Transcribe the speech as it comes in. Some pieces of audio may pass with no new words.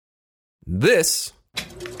This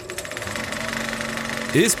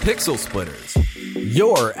is Pixel Splitters,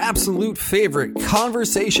 your absolute favorite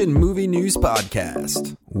conversation movie news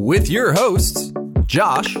podcast, with your hosts,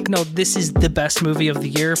 Josh. No, this is the best movie of the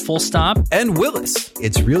year, full stop. And Willis.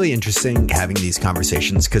 It's really interesting having these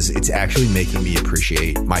conversations because it's actually making me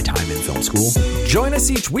appreciate my time in film school. Join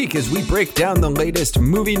us each week as we break down the latest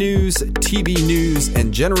movie news, TV news,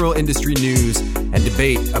 and general industry news and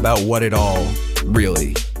debate about what it all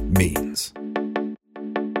really means.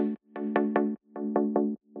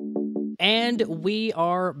 And we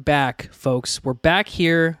are back, folks. We're back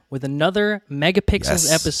here with another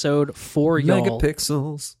Megapixels episode for y'all.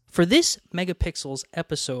 Megapixels. For this Megapixels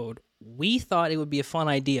episode, we thought it would be a fun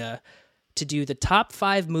idea to do the top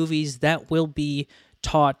 5 movies that will be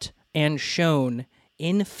taught and shown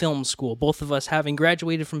in film school. Both of us having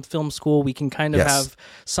graduated from film school, we can kind of have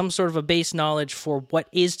some sort of a base knowledge for what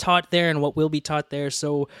is taught there and what will be taught there.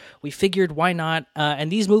 So we figured, why not?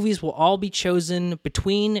 And these movies will all be chosen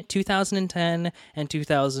between 2010 and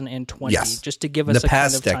 2020, just to give us a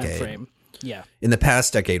kind of time frame. Yeah. In the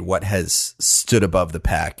past decade, what has stood above the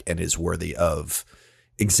pack and is worthy of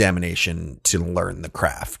examination to learn the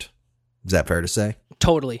craft? Is that fair to say?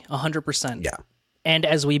 Totally, 100%. Yeah. And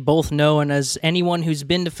as we both know, and as anyone who's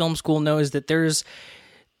been to film school knows, that there's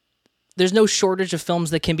no shortage of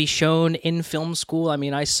films that can be shown in film school. I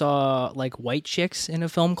mean, I saw like White Chicks in a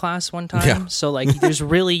film class one time. Yeah. So like there's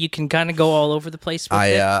really, you can kind of go all over the place with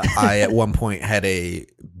it. I at one point had a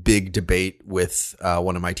big debate with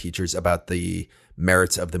one of my teachers about the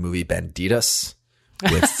merits of the movie Banditas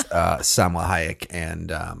with Salma Hayek and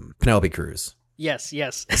Penelope Cruz. Yes.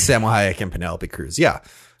 Salma Hayek and Penelope Cruz. Yeah.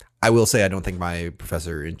 I will say I don't think my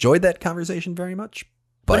professor enjoyed that conversation very much.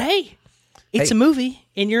 But hey, it's a movie,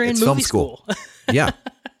 and you're in movie school. Yeah.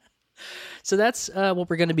 So that's what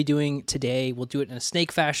we're going to be doing today. We'll do it in a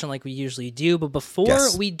snake fashion like we usually do. But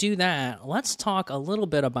before we do that, let's talk a little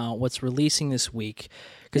bit about what's releasing this week.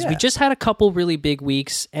 Because we just had a couple really big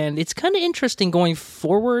weeks, and it's kind of interesting going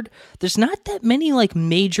forward. There's not that many like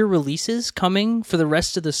major releases coming for the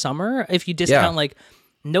rest of the summer. If you discount like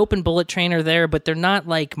Nope and Bullet Train are there, but they're not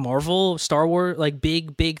like Marvel, Star Wars, like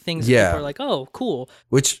big things that people are like, oh, cool.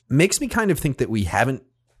 Which makes me kind of think that we haven't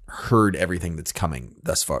heard everything that's coming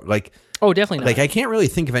thus far. Like, oh, definitely not. Like, I can't really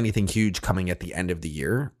think of anything huge coming at the end of the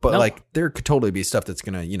year, but like there could totally be stuff that's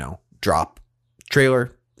going to, drop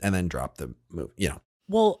trailer and then drop the movie,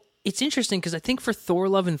 Well, it's interesting because I think for Thor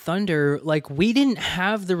Love and Thunder, like we didn't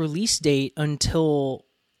have the release date until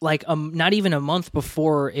like not even a month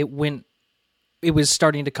before it was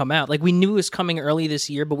starting to come out. Like we knew it was coming early this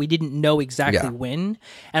year, but we didn't know exactly when.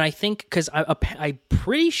 And I think because I'm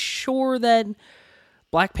pretty sure that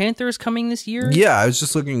Black Panther is coming this year. Yeah, I was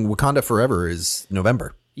just looking. Wakanda Forever is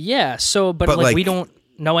November. Yeah, so but like we don't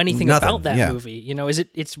know anything about that movie.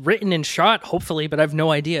 It's written and shot, hopefully, but I have no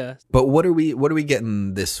idea. But what are we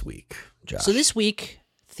getting this week, Josh? So this week,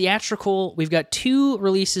 theatrical, we've got 2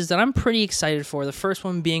 releases that I'm pretty excited for. The first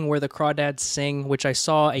one being Where the Crawdads Sing, which I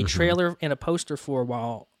saw a trailer and a poster for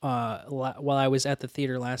while I was at the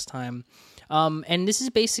theater last time. And this is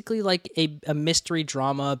basically like a mystery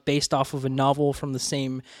drama based off of a novel from the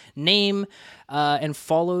same name, and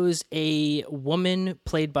follows a woman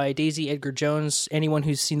played by Daisy Edgar Jones. Anyone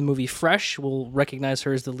who's seen the movie Fresh will recognize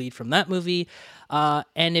her as the lead from that movie.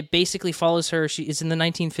 And it basically follows her. She is in the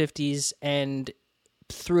 1950s, and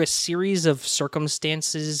through a series of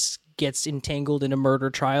circumstances gets entangled in a murder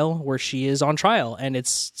trial where she is on trial, and it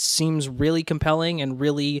seems really compelling and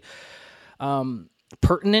really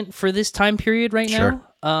pertinent for this time period right now.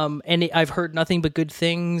 And I've heard nothing but good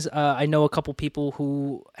things. I know a couple people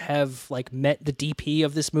who have like met the DP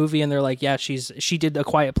of this movie, and they're like, yeah, she did A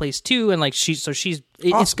Quiet Place too, and like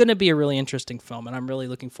it's going to be a really interesting film, and I'm really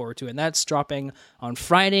looking forward to it. And that's dropping on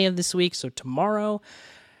Friday of this week, so tomorrow.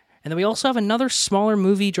 And then we also have another smaller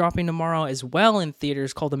movie dropping tomorrow as well in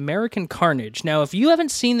theaters called American Carnage. Now, if you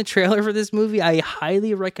haven't seen the trailer for this movie, I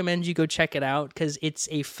highly recommend you go check it out because it's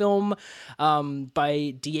a film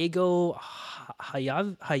by Diego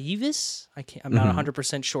Hayives. I'm not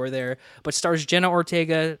 100% sure there, but stars Jenna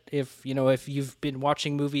Ortega. If you've been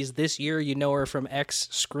watching movies this year, you know her from X,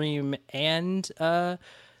 Scream, and The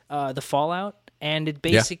Fallout. And it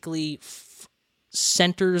basically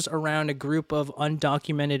centers around a group of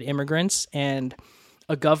undocumented immigrants and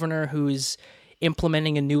a governor who's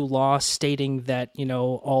implementing a new law stating that,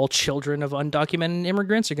 all children of undocumented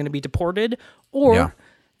immigrants are going to be deported, or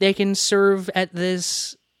they can serve at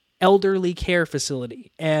this elderly care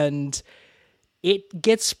facility. And it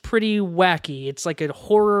gets pretty wacky. It's like a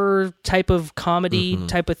horror type of comedy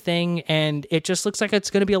type of thing, and it just looks like it's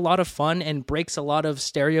going to be a lot of fun and breaks a lot of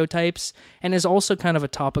stereotypes, and is also kind of a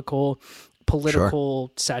topical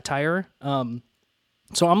political satire.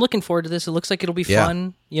 So I'm looking forward to this. It looks like it'll be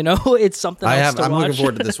fun. You know, it's something else to I'm watch. looking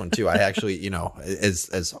forward to this one too. I actually, you know,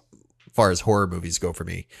 as far as horror movies go for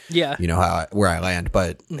me, Yeah. you know where I land.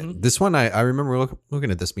 But this one, I remember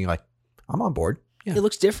looking at this being like, I'm on board. Yeah. It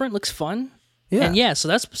looks different, looks fun. Yeah. And so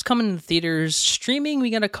that's what's coming in the theaters. Streaming, we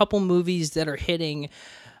got a couple movies that are hitting.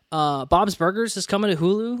 Bob's Burgers is coming to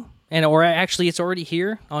Hulu, or actually it's already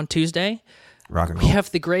here on Tuesday. Rock and We roll.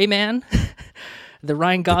 have The Gray Man, the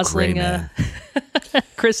Ryan Gosling, Man.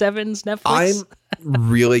 Chris Evans, Netflix. I'm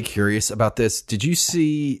really curious about this. Did you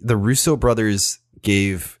see the Russo brothers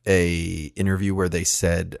gave a interview where they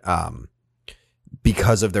said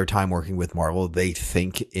because of their time working with Marvel, they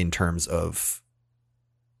think in terms of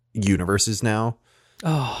universes now.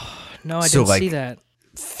 Oh, no, I So, didn't like, see that.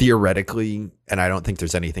 Theoretically, and I don't think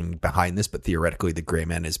there's anything behind this, but theoretically, the Gray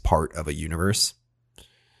Man is part of a universe.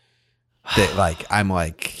 That, like, I'm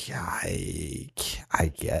like,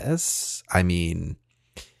 I guess. I mean,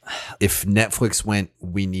 if Netflix went,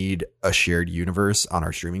 we need a shared universe on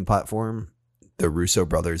our streaming platform, the Russo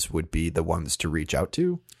brothers would be the ones to reach out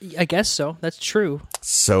to. I guess so. That's true.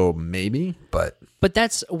 So maybe, but But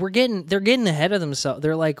they're getting ahead of themselves.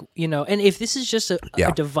 They're like, you know, and if this is just a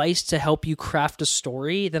device to help you craft a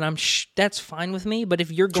story, then that's fine with me. But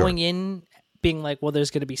if you're going in being like, well,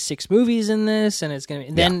 there's going to be 6 movies in this, and it's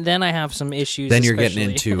going to then I have some issues. Then you're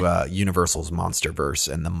getting into Universal's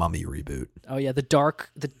MonsterVerse and the Mummy reboot. Oh yeah, the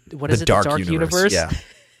dark universe. Yeah.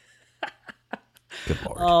 Good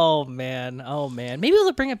Lord. Oh man. Maybe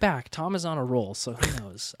we'll bring it back. Tom is on a roll, so who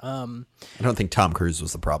knows? I don't think Tom Cruise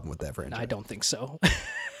was the problem with that franchise. I don't think so.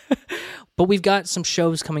 But we've got some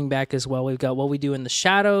shows coming back as well. We've got What We Do in the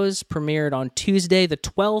Shadows, premiered on Tuesday the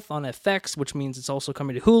 12th on FX, which means it's also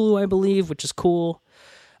coming to Hulu, I believe, which is cool.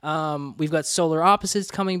 We've got Solar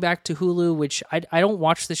Opposites coming back to Hulu, which I don't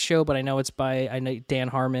watch this show, but I know it's by Dan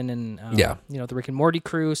Harmon and the Rick and Morty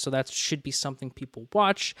crew, so that should be something people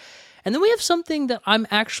watch. And then we have something that I'm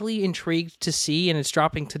actually intrigued to see, and it's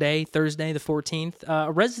dropping today, Thursday the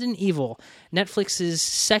 14th. Resident Evil, Netflix's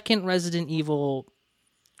second Resident Evil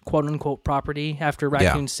quote-unquote property after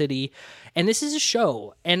Raccoon City. And this is a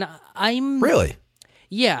show, and I'm... Really?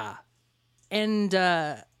 Yeah. And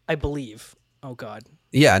I believe... Oh, God.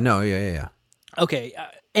 Yeah, no, yeah. Okay,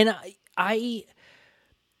 and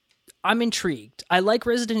I'm intrigued. I like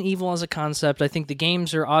Resident Evil as a concept. I think the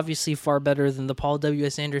games are obviously far better than the Paul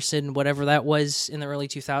W.S. Anderson, whatever that was in the early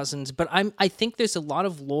 2000s. But I think there's a lot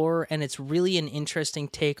of lore, and it's really an interesting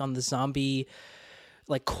take on the zombie,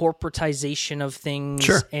 like, corporatization of things.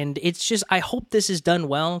 Sure. And it's just, I hope this is done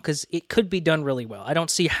well, because it could be done really well. I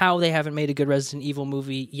don't see how they haven't made a good Resident Evil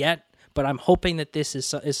movie yet. But I'm hoping that this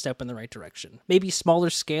is a step in the right direction. Maybe smaller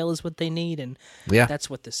scale is what they need, and that's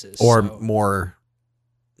what this is. Or more,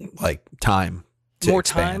 like, time to more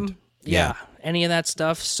expand. time. Yeah, any of that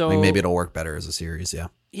stuff. So I think maybe it'll work better as a series,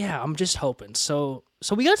 Yeah, I'm just hoping. So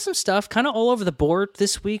we got some stuff kind of all over the board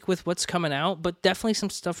this week with what's coming out, but definitely some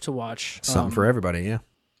stuff to watch. Something for everybody, yeah.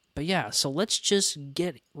 But yeah, so let's just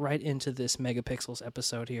get right into this Megapixels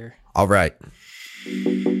episode here. All right.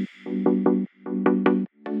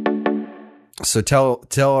 So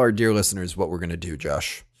tell our dear listeners what we're going to do,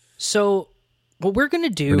 Josh. So what we're going to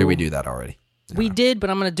do... Or did we do that already? We did,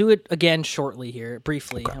 but I'm going to do it again shortly here,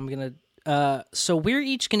 briefly. Okay. I'm going to... so we're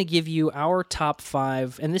each going to give you our top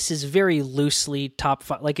 5, and this is very loosely top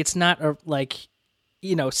 5. Like, it's not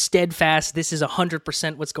steadfast, this is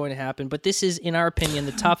 100% what's going to happen, but this is, in our opinion,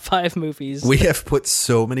 the top 5 movies. We have put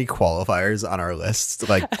so many qualifiers on our list,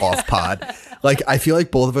 like, off pod. Like, I feel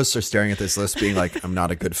like both of us are staring at this list being like, I'm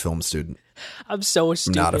not a good film student. I'm so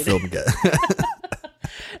stupid. I'm not a film guy.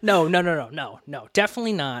 No,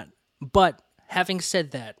 definitely not. But having said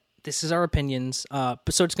that, this is our opinions. So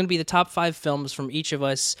it's going to be the top 5 films from each of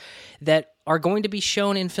us that are going to be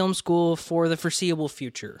shown in film school for the foreseeable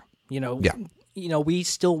future. We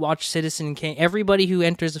still watch Citizen Kane. Everybody who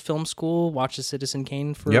enters a film school watches Citizen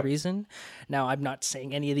Kane for a reason. Now, I'm not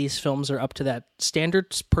saying any of these films are up to that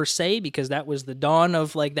standard per se, because that was the dawn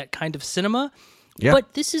of, like, that kind of cinema. Yeah.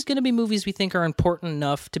 But this is going to be movies we think are important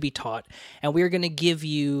enough to be taught. And we're going to give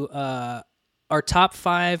you our top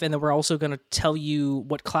 5, and then we're also going to tell you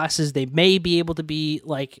what classes they may be able to be,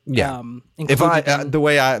 like, if I the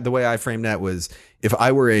way I framed that was, if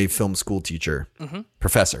I were a film school teacher,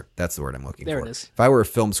 professor, that's the word I'm looking for. There it is. If I were a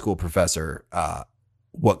film school professor,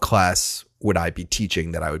 what class would I be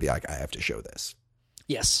teaching that I would be like, I have to show this?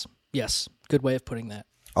 Yes. Good way of putting that.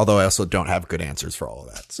 Although I also don't have good answers for all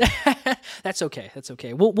of that. So. That's okay. That's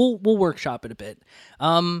okay. We'll workshop it a bit.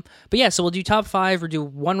 But yeah, so we'll do top 5 or do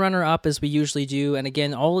one runner up as we usually do. And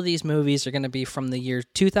again, all of these movies are going to be from the year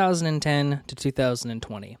 2010 to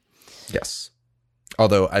 2020. Yes.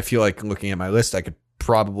 Although I feel like looking at my list, I could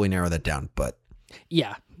probably narrow that down, but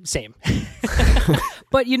yeah, same.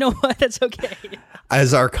 But you know what? That's okay.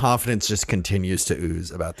 As our confidence just continues to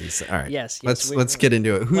ooze about these. All right. Yes. Let's get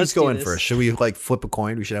into it. Who's going this. first? Should we like flip a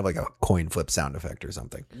coin? We should have like a coin flip sound effect or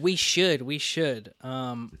something. We should. I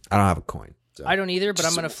don't have a coin. So. I don't either, but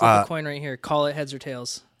I'm going to flip a coin right here. Call it heads or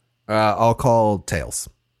tails. I'll call tails.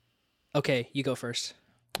 Okay, you go first.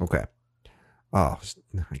 Okay. Oh,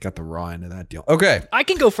 I got the raw end of that deal. Okay. I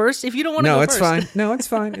can go first if you don't want to go first. No, it's fine. No, it's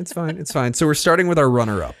fine. It's fine. It's fine. So we're starting with our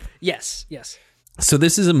runner-up. Yes. So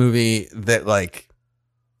this is a movie that, like,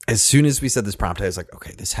 as soon as we said this prompt, I was like,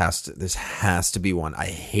 okay, this has to be one. I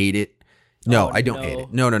hate it. No, I don't hate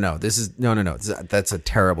it. No. This is no. That's a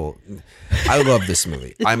terrible. I love this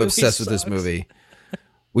movie. I'm obsessed with this movie.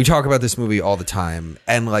 We talk about this movie all the time,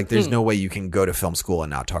 and like, there's no way you can go to film school and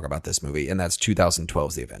not talk about this movie. And that's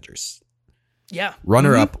 2012's The Avengers. Yeah.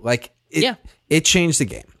 Runner up, like it. Yeah. It changed the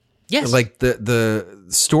game. Yes. Like the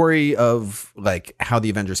story of like how the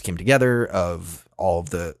Avengers came together, of all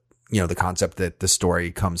of the, the concept that the story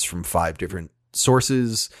comes from 5 different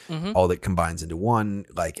sources, all that combines into one,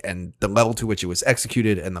 like, and the level to which it was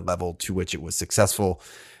executed and the level to which it was successful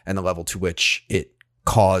and the level to which it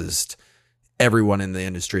caused everyone in the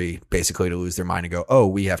industry basically to lose their mind and go, oh,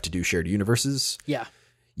 we have to do shared universes. Yeah.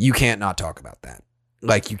 You can't not talk about that.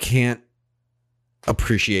 Like, you can't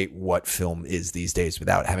appreciate what film is these days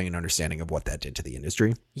without having an understanding of what that did to the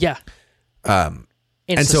industry. Yeah. And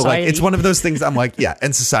society. So like, it's one of those things I'm like, yeah,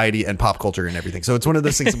 and society and pop culture and everything. So it's one of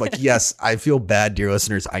those things I'm like, yes, I feel bad, dear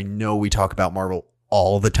listeners. I know we talk about Marvel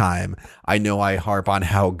all the time. I know I harp on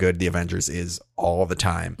how good the Avengers is all the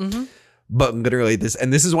time. But literally this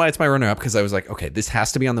is why it's my runner up, because I was like, okay, this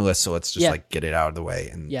has to be on the list. So let's just like get it out of the way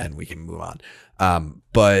and then we can move on.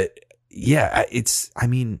 But yeah, I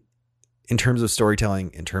mean, in terms of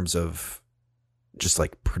storytelling, in terms of just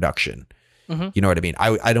like production, you know what I mean?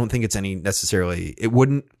 I don't think it's any necessarily, it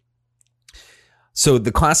wouldn't. So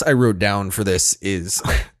the class I wrote down for this is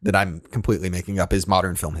that I'm completely making up is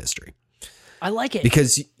modern film history. I like it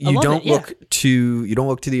because you don't look to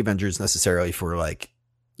the Avengers necessarily for like,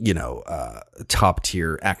 top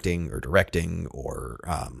tier acting or directing or,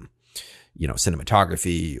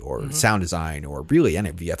 cinematography or sound design or really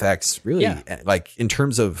any VFX, really like in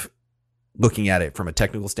terms of looking at it from a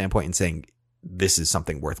technical standpoint and saying this is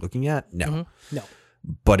something worth looking at. No,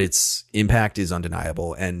 but its impact is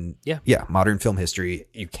undeniable. And modern film history,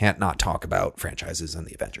 you can't not talk about franchises and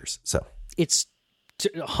the Avengers. So it's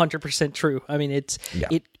 100% true. I mean,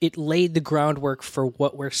 it laid the groundwork for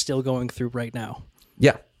what we're still going through right now.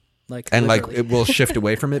 Yeah. And literally. It will shift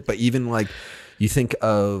away from it. But even like you think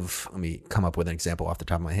of, let me come up with an example off the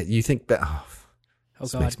top of my head. You think that,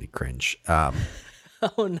 this makes me cringe.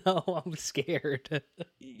 Oh no, I'm scared.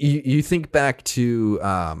 You think back to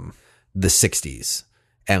the 60s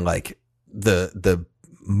and like the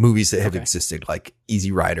movies that have existed, like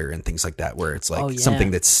Easy Rider and things like that, where it's like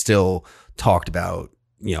something that's still talked about,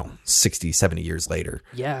 60, 70 years later.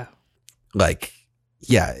 Yeah. Like,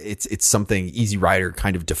 yeah, it's something. Easy Rider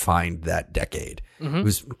kind of defined that decade.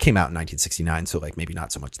 It came out in 1969, so like maybe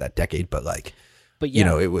not so much that decade, but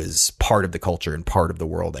it was part of the culture and part of the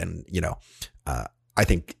world. And I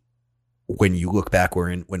think when you look back,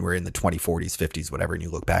 when we're in the 2040s, 50s, whatever, and you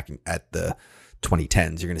look back at the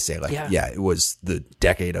 2010s, you're going to say like, it was the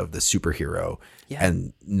decade of the superhero,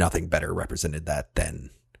 and nothing better represented that than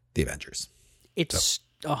the Avengers. It's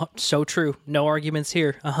so true. No arguments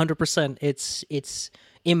here. 100%. Its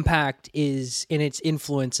impact is, and its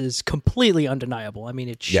influence is completely undeniable. I mean,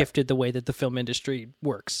 it shifted the way that the film industry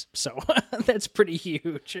works. So that's pretty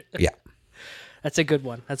huge. Yeah. That's a good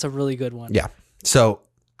one. That's a really good one. Yeah. So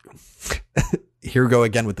here we go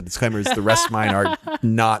again with the disclaimers. The rest of mine are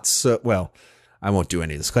not so well. I won't do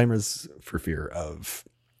any disclaimers for fear of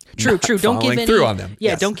true. Don't give any through on them.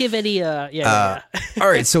 Yeah, don't give any. All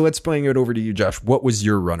right, so let's bring it over to you, Josh. What was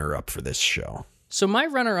your runner-up for this show? So my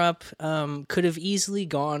runner-up could have easily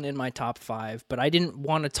gone in my top 5, but I didn't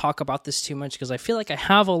want to talk about this too much because I feel like I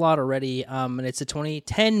have a lot already. And it's a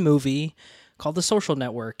 2010 movie called The Social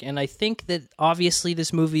Network. And I think that obviously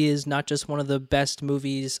this movie is not just one of the best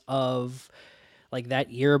movies of like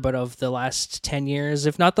that year, but of the last 10 years,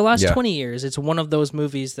 if not the last 20 years. It's one of those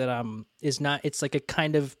movies that it's like a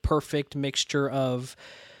kind of perfect mixture of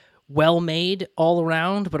well made all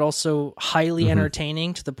around, but also highly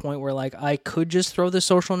entertaining to the point where like I could just throw The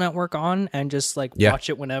Social Network on and just like watch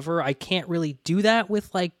it whenever. I can't really do that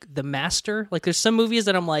with like The Master. Like there's some movies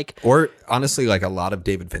that I'm like, or honestly, like a lot of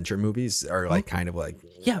David Fincher movies are like kind of like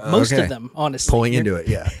most of them, honestly, pulling into it.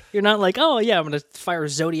 Yeah, you're not like, oh yeah, I'm gonna fire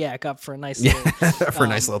Zodiac up for a nice little, for a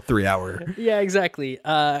nice little 3 hour. Yeah, exactly.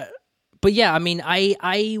 But yeah, I mean,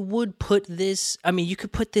 I would put this, I mean, you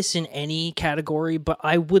could put this in any category, but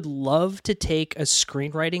I would love to take a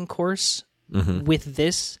screenwriting course with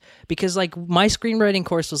this, because like my screenwriting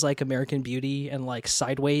course was like American Beauty and like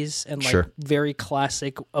Sideways and like very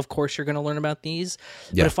classic. Of course, you're going to learn about these.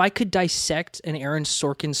 But if I could dissect an Aaron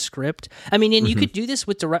Sorkin script, I mean, and you could do this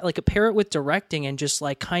with like pair it with directing and just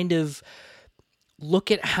like kind of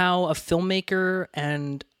look at how a filmmaker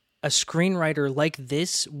and a screenwriter like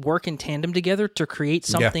this work in tandem together to create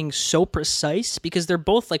something so precise, because they're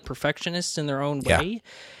both like perfectionists in their own way,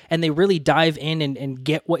 and they really dive in and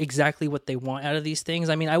get exactly what they want out of these things.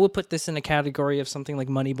 I mean, I would put this in a category of something like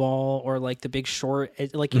Moneyball or like The Big Short.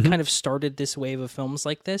 It kind of started this wave of films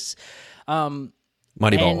like this. Moneyball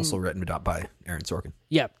also written by Aaron Sorkin.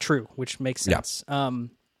 Yeah, true, which makes sense.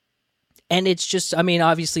 And it's just, I mean,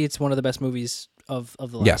 obviously it's one of the best movies of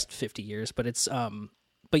the last 50 years, but it's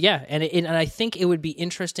but yeah, and I think it would be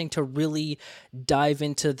interesting to really dive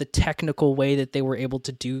into the technical way that they were able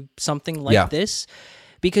to do something like this,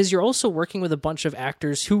 because you're also working with a bunch of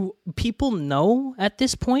actors who people know at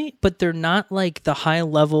this point, but they're not like the high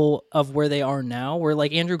level of where they are now, where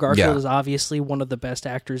like Andrew Garfield is obviously one of the best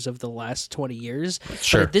actors of the last 20 years.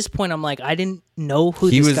 But at this point, I'm like, I didn't know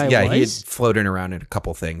who this guy was. Yeah, he had floated around in a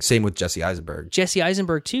couple things. Same with Jesse Eisenberg. Jesse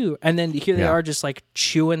Eisenberg too. And then here they are just like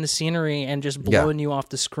chewing the scenery and just blowing you off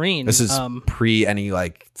the screen. This is pre any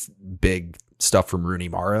like big stuff from Rooney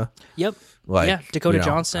Mara. Yep. Like, Dakota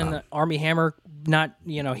Johnson, Armie Hammer. Not,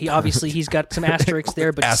 he obviously he's got some asterisks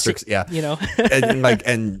there, but asterisks,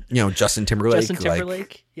 and Justin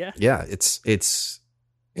Timberlake. Yeah,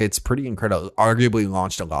 it's pretty incredible. Arguably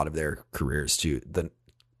launched a lot of their careers to the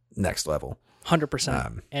next level.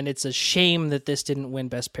 100%. And it's a shame that this didn't win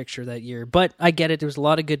Best Picture that year, but I get it. There's a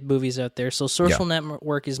lot of good movies out there. So Social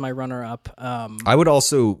Network is my runner-up. I would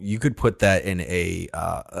also, you could put that in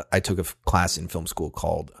I took a class in film school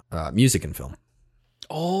called Music and Film.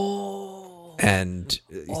 And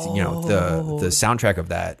the soundtrack of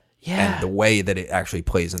that and the way that it actually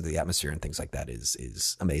plays into the atmosphere and things like that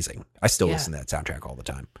is amazing. I still listen to that soundtrack all the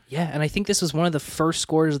time. Yeah, and I think this was one of the first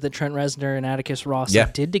scores that Trent Reznor and Atticus Ross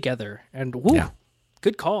did together. And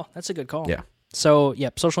good call. That's a good call. Yeah. So,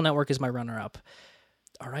 Social Network is my runner-up.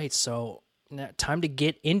 All right, so now time to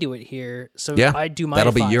get into it here. So I do my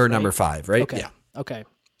that'll be your number 5, right? Okay. Okay.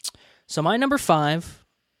 So my number 5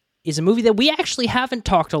 is a movie that we actually haven't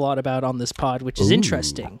talked a lot about on this pod, which is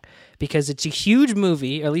interesting because it's a huge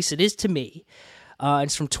movie, or at least it is to me.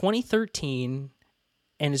 It's from 2013,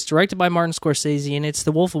 and it's directed by Martin Scorsese, and it's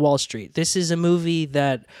The Wolf of Wall Street. This is a movie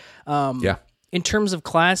that, in terms of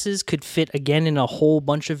classes, could fit, again, in a whole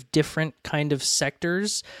bunch of different kind of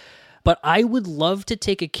sectors. But I would love to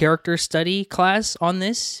take a character study class on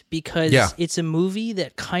this, because it's a movie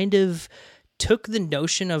that kind of took the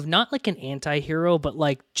notion of not like an anti-hero, but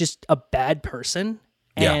like just a bad person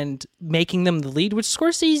and making them the lead, which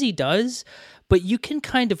Scorsese does. But you can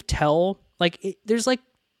kind of tell, like, there's like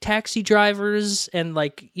Taxi Drivers and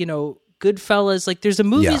like, Goodfellas. Like there's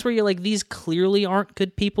movies where you're like, these clearly aren't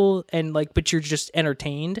good people, and like, but you're just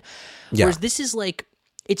entertained. Whereas this is like,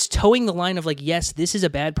 it's towing the line of like, yes, this is a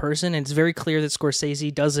bad person, and it's very clear that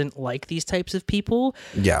Scorsese doesn't like these types of people.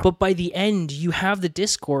 Yeah. But by the end, you have the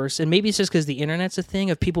discourse, and maybe it's just because the internet's a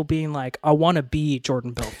thing, of people being like, I want to be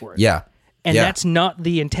Jordan Belfort. Yeah. And that's not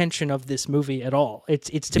the intention of this movie at all.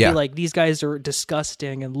 It's to be like, these guys are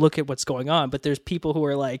disgusting and look at what's going on. But there's people who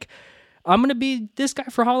are like, I'm going to be this guy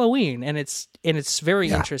for Halloween. And it's very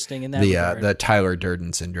interesting in that regard. The Tyler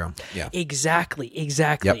Durden syndrome. Yeah. Exactly.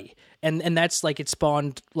 Yep. And that's like, it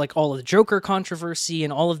spawned like all of the Joker controversy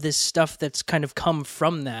and all of this stuff that's kind of come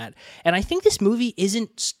from that. And I think this movie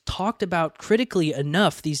isn't talked about critically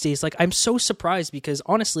enough these days. Like, I'm so surprised, because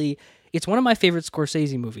honestly, it's one of my favorite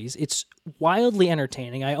Scorsese movies. It's wildly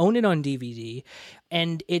entertaining. I own it on DVD,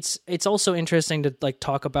 and it's also interesting to like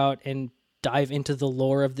talk about and dive into the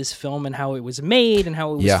lore of this film and how it was made and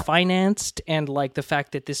how it was financed, and like the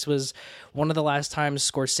fact that this was one of the last times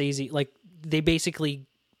Scorsese, like, they basically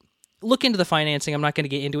look into the financing. I'm not going to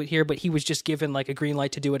get into it here, but he was just given like a green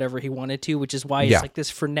light to do whatever he wanted to, which is why it's like this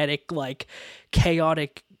frenetic, like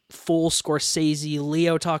chaotic, full Scorsese,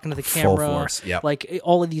 Leo talking to the camera, like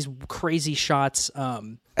all of these crazy shots.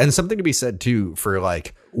 And And something to be said too for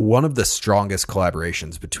like one of the strongest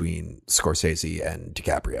collaborations between Scorsese and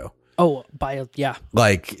DiCaprio. Oh,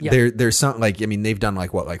 Like Yeah. there's some like, I mean, they've done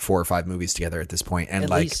like 4 or 5 movies together at this point. And at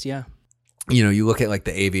like, least, yeah. you know, you look at like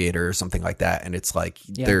The Aviator or something like that, and it's like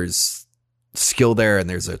there's skill there and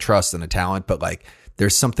there's a trust and a talent, but like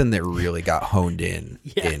there's something that really got honed in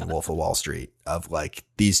Wolf of Wall Street of like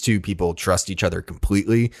these two people trust each other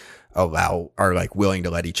completely, are like willing to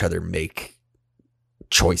let each other make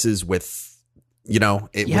choices with, you know,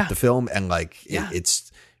 with the film, and like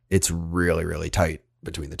it's really, really tight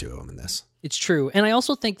between the two of them in this. It's true. And I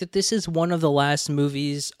also think that this is one of the last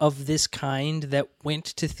movies of this kind that went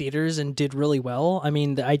to theaters and did really well. I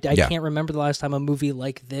mean, I can't remember the last time a movie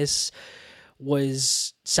like this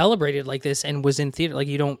was celebrated like this and was in theater. Like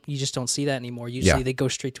you just don't see that anymore. Usually they go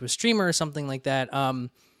straight to a streamer or something like that.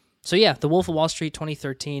 So yeah, The Wolf of Wall Street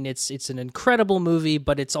 2013, it's an incredible movie,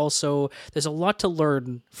 but it's also, there's a lot to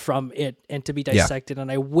learn from it and to be dissected.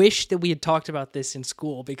 And I wish that we had talked about this in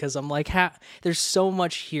school, because I'm like, there's so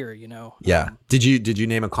much here, you know? Yeah. Did you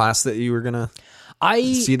name a class that you were going to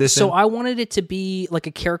see this in? I wanted it to be like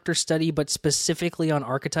a character study, but specifically on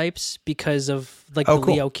archetypes because of like the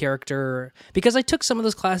Leo character. Because I took some of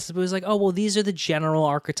those classes, but it was like, oh, well, these are the general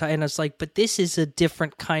archetypes. And it's like, but this is a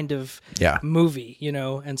different kind of movie, you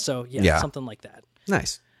know? And so, something like that.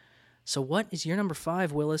 Nice. So what is your number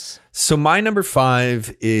 5, Willis? So my number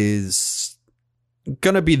 5 is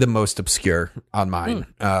going to be the most obscure on mine.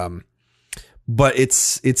 But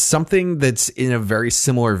it's something that's in a very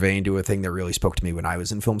similar vein to a thing that really spoke to me when I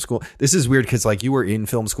was in film school. This is weird because like you were in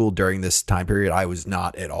film school during this time period. I was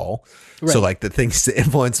not at all. Right. So like the things that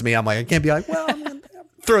influenced me, I'm like, I can't be like, well, I'm gonna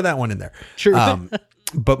throw that one in there. True.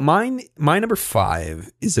 But my number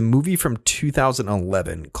 5 is a movie from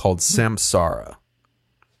 2011 called Samsara.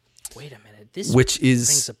 Wait a minute. Which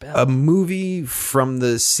is a movie from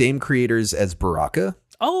the same creators as Baraka.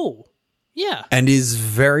 Oh, yeah. And is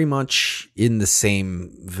very much in the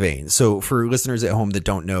same vein. So for listeners at home that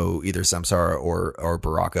don't know either Samsara or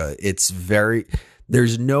Baraka,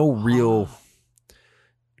 there's no real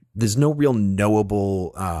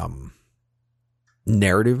knowable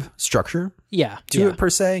narrative structure to it per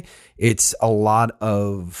se. It's a lot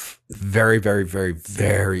of very, very, very,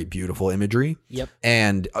 very beautiful imagery. Yep.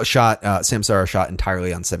 And Samsara shot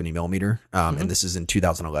entirely on 70 millimeter. And this is in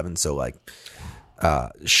 2011. So like,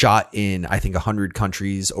 shot in, I think 100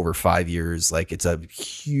 countries over 5 years. Like it's a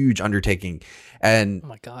huge undertaking. And oh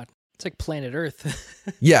my God, it's like Planet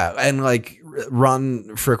Earth. yeah. And like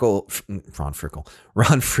Ron Frick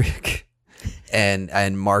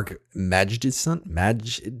and Mark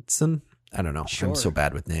Magidson. I don't know. Sure. I'm so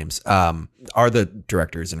bad with names. Are the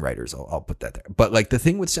directors and writers. I'll put that there. But like the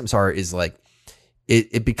thing with Samsara is like,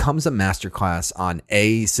 it becomes a masterclass on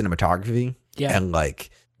cinematography and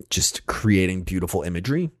like, just creating beautiful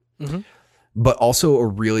imagery, but also a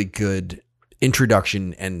really good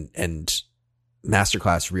introduction and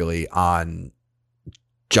masterclass really on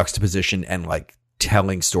juxtaposition and like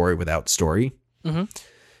telling story without story.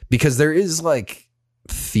 Because there is like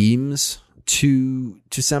themes to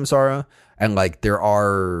Samsara, and like there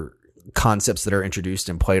are concepts that are introduced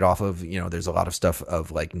and played off of, you know, there's a lot of stuff of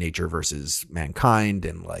like nature versus mankind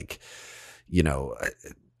and like, you know,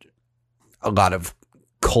 a lot of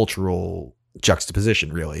cultural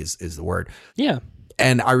juxtaposition really is the word. Yeah.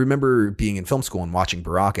 And I remember being in film school and watching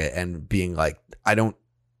Baraka and being like,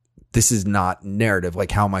 this is not narrative.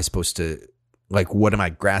 Like, how am I supposed to, like, what am I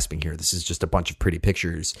grasping here? This is just a bunch of pretty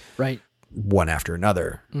pictures. Right. One after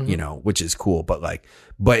another, you know, which is cool. But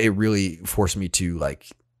it really forced me to like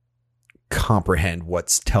comprehend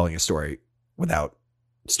what's telling a story without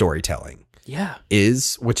storytelling. Yeah.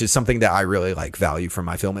 Which is something that I really like value from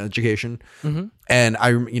my film education. And I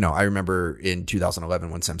remember in 2011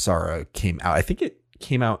 when Samsara came out, I think it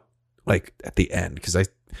came out like at the end because it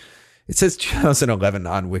says 2011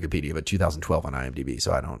 on Wikipedia, but 2012 on IMDb.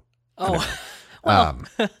 So I don't know.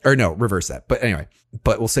 Or no, reverse that. But anyway,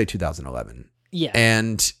 we'll say 2011. Yeah.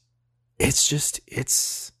 And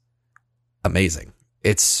it's amazing.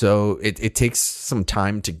 It's so, it takes some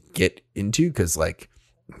time to get into because like,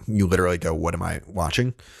 you literally go, what am I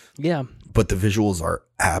watching? Yeah. But the visuals are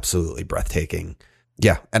absolutely breathtaking.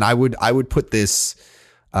 Yeah. And I would put this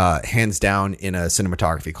hands down in a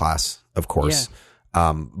cinematography class, of course.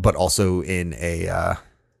 Yeah. But also in a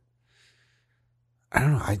I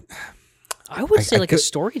don't know. I would say like a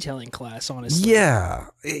storytelling class, honestly. Yeah.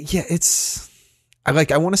 Yeah.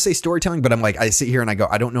 I want to say storytelling, but I'm like, I sit here and I go,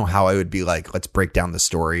 I don't know how I would be like, let's break down the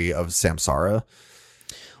story of Samsara.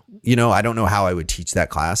 You know, I don't know how I would teach that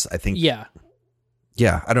class. I think, yeah,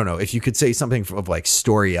 I don't know if you could say something of like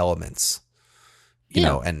story elements, you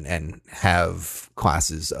know, and have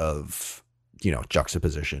classes of, you know,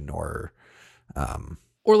 juxtaposition or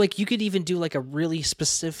like you could even do like a really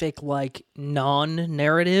specific like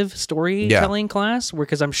non-narrative storytelling class where,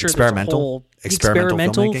 because I'm sure there's a whole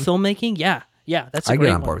experimental filmmaking. Yeah, that's a I great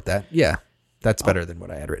get on one. board with that. Yeah, that's better than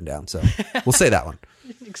what I had written down. So we'll say that one.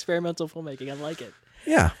 Experimental filmmaking. I like it.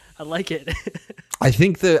 Yeah, I like it. I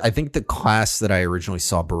think the class that I originally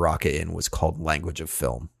saw Baraka in was called Language of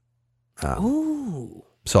Film. Ooh.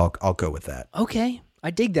 So I'll go with that. Okay,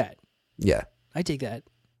 I dig that. Yeah, I dig that.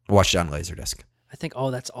 watched it on Laserdisc. I think,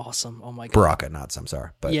 oh, that's awesome. Oh my God. Baraka, not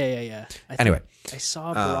Samsara. But Yeah. Anyway. I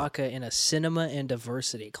saw Baraka in a cinema and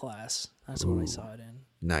diversity class. That's what I saw it in.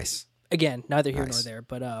 Nice. Again, neither here nor there,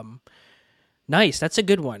 but nice. That's a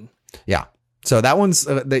good one. Yeah. So that one's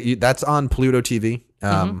that's on Pluto TV.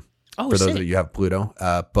 Oh, for those sick. of you who have Pluto,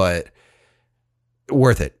 but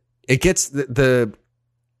worth it. It gets the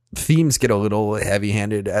themes get a little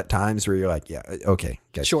heavy-handed at times where you're like, yeah, okay,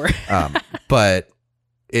 gotcha. Sure. But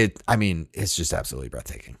it's just absolutely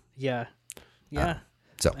breathtaking. Yeah.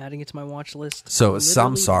 So I'm adding it to my watch list. So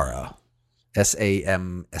Literally. Samsara,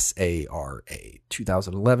 Samsara,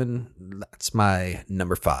 2011. That's my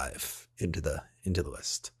number 5 into the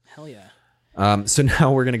list. Hell yeah. So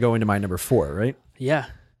now we're gonna go into my number 4, right? Yeah.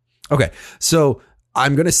 Okay. So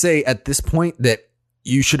I'm gonna say at this point that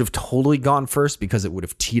you should have totally gone first because it would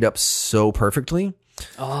have teed up so perfectly.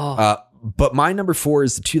 Oh. But my number 4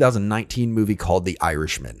 is the 2019 movie called The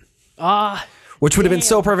Irishman. Which would have been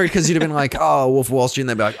so perfect because you'd have been like, oh, Wolf of Wall Street. And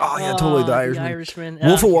they'd be like, oh, yeah, totally, The Irishman.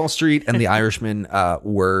 Wolf of Wall Street and The Irishman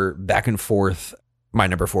were back and forth my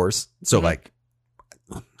number 4s. So, like,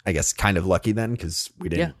 I guess kind of lucky then because we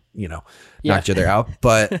didn't, knock each other out.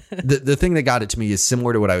 But the thing that got it to me is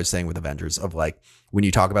similar to what I was saying with Avengers of, like, when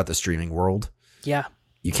you talk about the streaming world,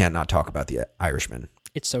 you can't not talk about The Irishman.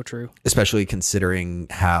 It's so true. Especially considering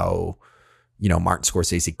how, Martin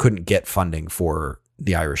Scorsese couldn't get funding for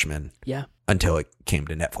The Irishman. Yeah. Until it came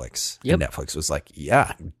to Netflix. Yep. And Netflix was like,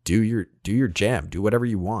 yeah, do your jam. Do whatever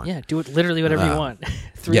you want. Yeah, do it literally whatever you want.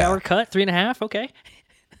 3-hour cut, 3.5, okay.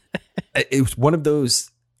 It was one of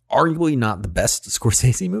those, arguably not the best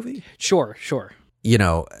Scorsese movie. Sure.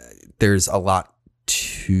 There's a lot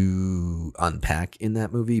to unpack in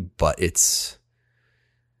that movie, but it's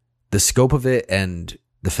the scope of it and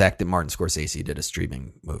the fact that Martin Scorsese did a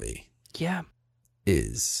streaming movie. Yeah.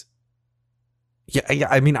 Is... Yeah,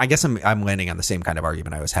 I mean, I guess I'm landing on the same kind of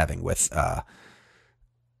argument I was having with the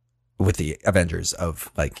Avengers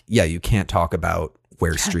of like, yeah, you can't talk about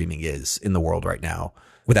where streaming is in the world right now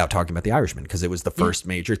without talking about The Irishman because it was the first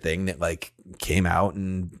major thing that like came out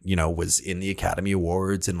and, was in the Academy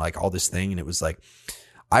Awards and like all this thing. And it was like,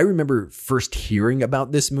 I remember first hearing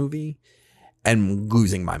about this movie and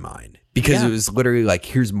losing my mind. Because it was literally like,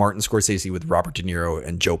 here's Martin Scorsese with Robert De Niro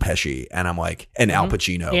and Joe Pesci. And I'm like, and Al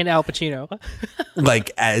Pacino. And Al Pacino.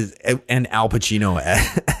 Like, and Al Pacino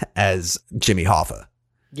as Jimmy Hoffa.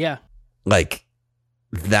 Yeah. Like,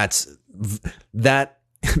 that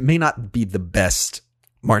may not be the best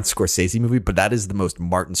Martin Scorsese movie, but that is the most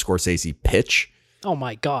Martin Scorsese pitch. Oh,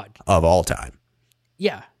 my God. Of all time.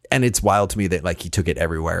 Yeah. And it's wild to me that, like, he took it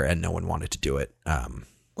everywhere and no one wanted to do it.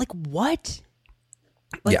 Like, what?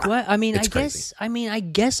 Like what? I mean, I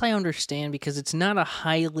guess I understand because it's not a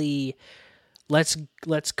highly let's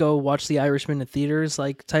go watch The Irishman in theaters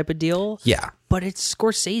like type of deal. Yeah. But it's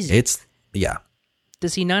Scorsese.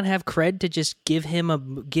 Does he not have cred to just give him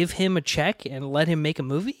a check and let him make a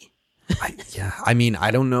movie? I mean,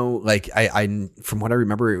 I don't know. Like I from what I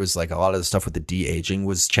remember, it was like a lot of the stuff with the de-aging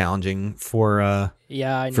was challenging for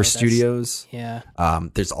for studios. Yeah.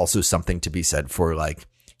 There's also something to be said for like,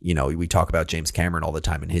 we talk about James Cameron all the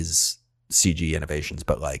time and his CG innovations,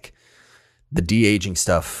 but like the de-aging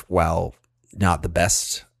stuff, while not the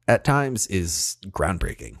best at times, is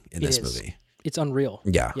groundbreaking in this movie. It's unreal.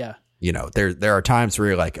 Yeah. Yeah. There are times where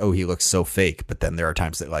you're like, oh, he looks so fake. But then there are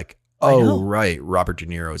times that like, oh, right, Robert De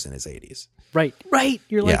Niro's in his 80s. Right.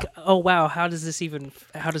 You're like, oh, wow, how does this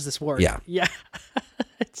work? Yeah. Yeah.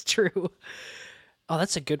 It's true. Oh,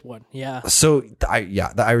 that's a good one. Yeah. So,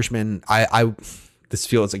 The Irishman, I this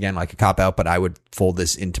feels again like a cop out, but I would fold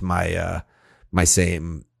this into my my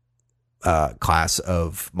same class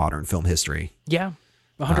of modern film history. Yeah,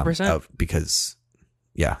 100%. Because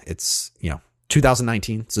it's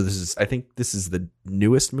 2019, so I think this is the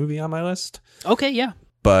newest movie on my list. Okay, yeah,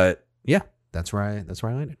 but that's where I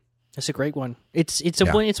landed. That's a great one. It's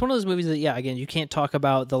one of those movies that again you can't talk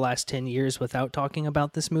about the last 10 years without talking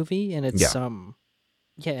about this movie, and it's and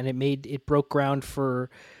it broke ground for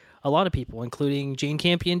a lot of people, including Jane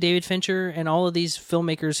Campion, David Fincher, and all of these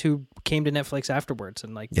filmmakers who came to Netflix afterwards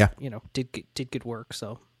and did good work.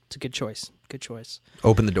 So it's a good choice. Good choice.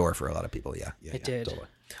 Opened the door for a lot of people. Yeah, It did. Totally.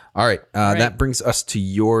 All right. That brings us to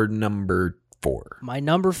your number 4. My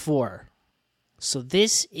number 4. So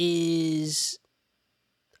this is,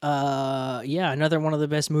 another one of the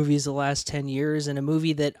best movies of the last 10 years, and a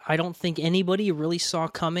movie that I don't think anybody really saw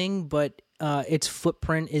coming, but its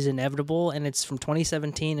footprint is inevitable, and it's from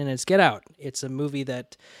 2017, and it's Get Out. It's a movie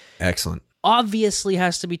that Excellent. obviously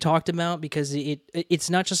has to be talked about because it's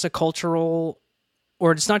not just a cultural,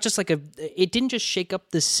 or it's not just like it didn't just shake up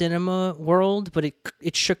the cinema world, but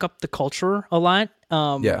it shook up the culture a lot.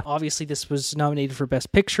 Obviously this was nominated for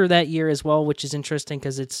Best Picture that year as well, which is interesting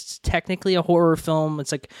because it's technically a horror film.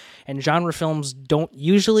 It's like, and genre films don't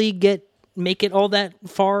usually make it all that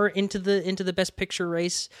far into the Best Picture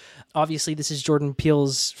race. Obviously, this is Jordan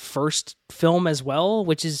Peele's first film as well,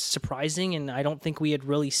 which is surprising, and I don't think we had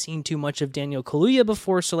really seen too much of Daniel Kaluuya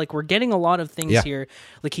before, so like we're getting a lot of things here.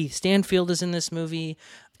 Lakeith Stanfield is in this movie,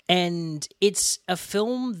 and it's a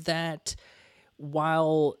film that,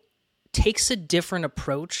 while takes a different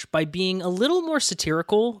approach by being a little more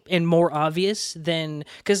satirical and more obvious than,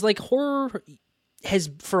 because like horror has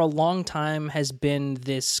for a long time has been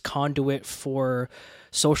this conduit for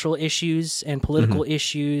social issues and political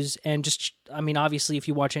issues, and just, I mean, obviously if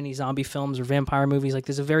you watch any zombie films or vampire movies, like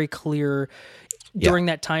there's a very clear during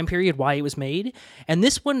that time period why it was made, and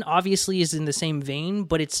this one obviously is in the same vein,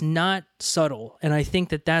 but it's not subtle, and I think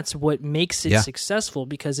that that's what makes it successful,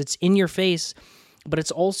 because it's in your face, but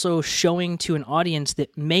it's also showing to an audience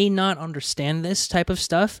that may not understand this type of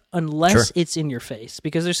stuff unless it's in your face,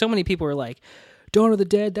 because there's so many people who are like, Dawn of the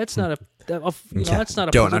Dead, that's not that's not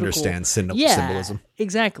a don't political... understand symbolism.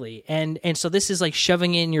 Exactly. And so this is like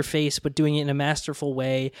shoving it in your face, but doing it in a masterful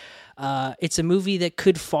way. It's a movie that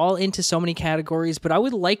could fall into so many categories, but I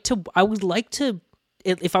would like to,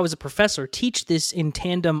 if I was a professor, teach this in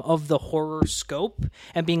tandem of the horror scope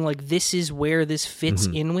and being like, this is where this fits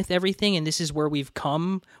in with everything, and this is where we've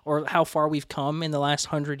come, or how far we've come in the last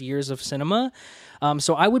 100 years of cinema.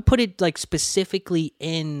 So I would put it like specifically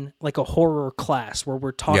in like a horror class where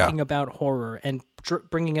we're talking about horror and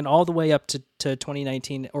bringing it all the way up to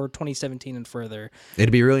 2019 or 2017 and further.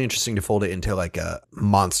 It'd be really interesting to fold it into like a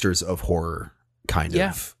monsters of horror kind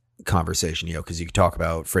of conversation, because you could talk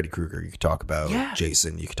about Freddy Krueger, you could talk about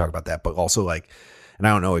Jason, you could talk about that, but also like, and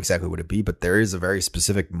I don't know exactly what it'd be, but there is a very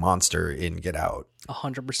specific monster in Get Out.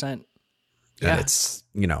 100%. And it's,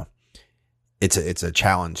 it's a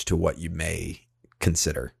challenge to what you may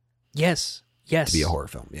consider. Yes. To be a horror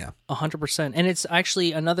film. 100%. And it's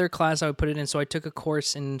actually another class I would put it in. So I took a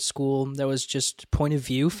course in school that was just point of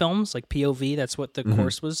view films, like POV. That's what the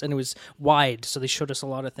course was. And it was wide. So they showed us a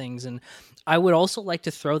lot of things. And I would also like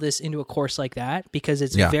to throw this into a course like that, because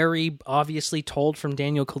it's very obviously told from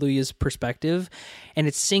Daniel Kaluuya's perspective, and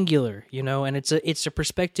it's singular, and it's a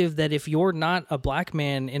perspective that if you're not a black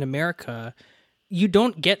man in America, you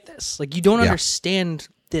don't get this. Like, you don't understand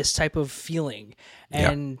this type of feeling,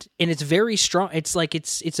 and it's very strong. It's like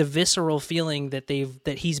it's a visceral feeling that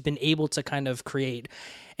he's been able to kind of create.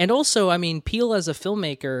 And also, I mean, Peele as a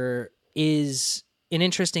filmmaker is an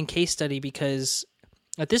interesting case study, because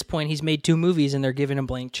at this point he's made 2 movies and they're giving him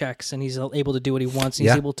blank checks, and he's able to do what he wants.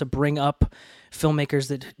 He's able to bring up filmmakers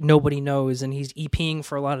that nobody knows, and he's EPing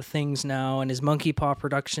for a lot of things now, and his Monkey Paw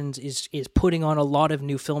Productions is putting on a lot of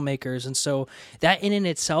new filmmakers, and so that in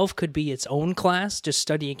itself could be its own class, just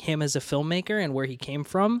studying him as a filmmaker and where he came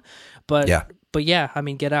from. But I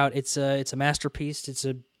mean, Get Out, it's a masterpiece. It's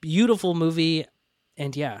a beautiful movie,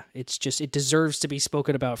 and it deserves to be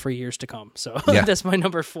spoken about for years to come. So that's my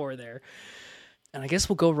number 4 there. And I guess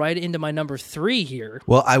we'll go right into my number 3 here.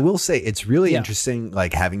 Well, I will say it's really interesting,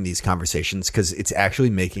 like, having these conversations, because it's actually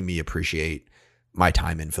making me appreciate my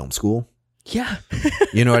time in film school. Yeah.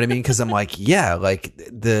 You know what I mean? Because I'm like, like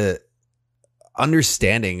the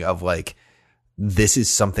understanding of like, this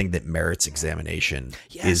is something that merits examination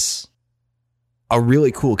is a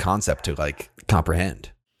really cool concept to like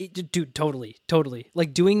comprehend. Dude, totally.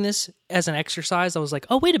 Like, doing this as an exercise, I was like,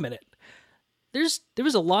 oh, wait a minute. There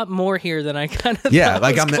was a lot more here than I kind of thought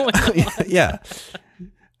like was going on.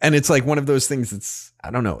 And it's like one of those things that's, I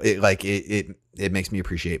don't know, it makes me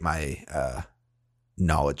appreciate my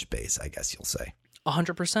knowledge base, I guess you'll say.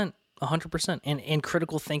 100%. And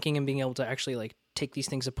critical thinking, and being able to actually like take these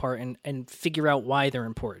things apart and figure out why they're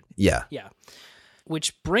important. Yeah.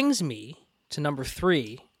 Which brings me to number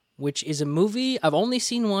 3, which is a movie I've only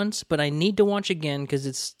seen once, but I need to watch again because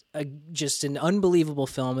it's just an unbelievable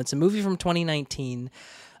film. It's a movie from 2019,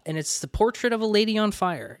 and it's The Portrait of a Lady on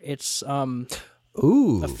Fire. It's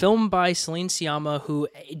Ooh. A film by Celine Sciamma, who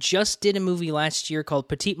just did a movie last year called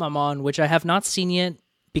Petite Maman, which I have not seen yet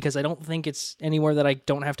because I don't think it's anywhere that I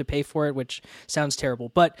don't have to pay for it, which sounds terrible.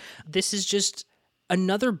 But this is just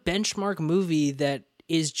another benchmark movie that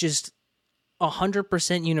is just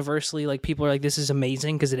 100% universally, like, people are like, this is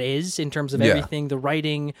amazing, because it is, in terms of everything, the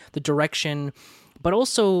writing, the direction, but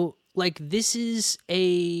also, like, this is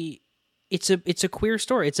it's a queer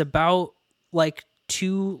story. It's about, like,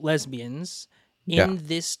 two lesbians in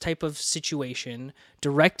this type of situation,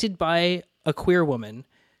 directed by a queer woman,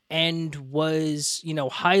 and was,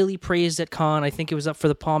 highly praised at Cannes. I think it was up for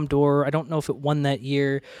the Palme d'Or. I don't know if it won that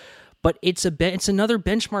year, but it's another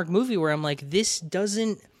benchmark movie where I'm like,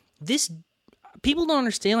 people don't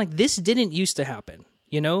understand, like, this didn't used to happen,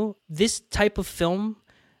 This type of film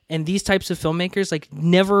and these types of filmmakers, like,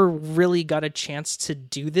 never really got a chance to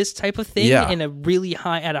do this type of thing at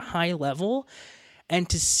a high level. And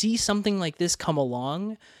to see something like this come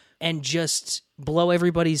along and just blow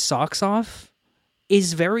everybody's socks off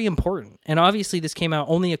is very important. And obviously this came out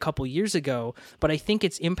only a couple years ago, but I think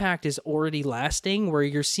its impact is already lasting, where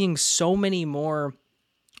you're seeing so much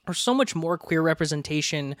more queer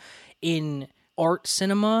representation in art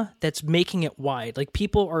cinema that's making it wide. Like,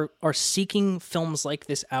 people are seeking films like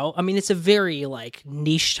this out. I mean, it's a very, like,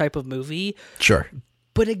 niche type of movie. Sure.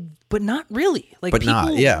 But not really. Like, but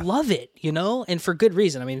people not, love it, and for good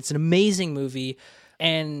reason. I mean, it's an amazing movie,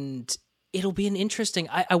 and it'll be an interesting...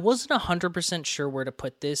 I wasn't 100% sure where to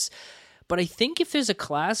put this, but I think if there's a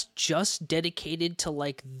class just dedicated to,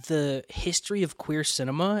 like, the history of queer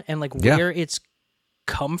cinema and, like, where it's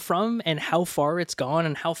come from and how far it's gone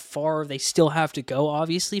and how far they still have to go,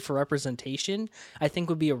 obviously, for representation, I think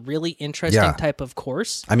would be a really interesting type of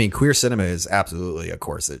course. I mean, queer cinema is absolutely a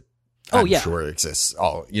course that I'm sure exists.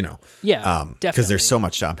 All definitely, because there's so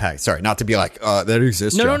much to unpack. Sorry, not to be like that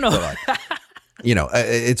exists. No. But, like,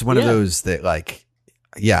 it's one of those that, like,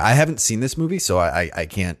 I haven't seen this movie, so I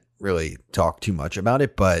can't really talk too much about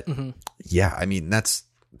it. But I mean,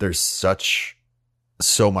 there's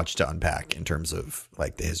so much to unpack in terms of,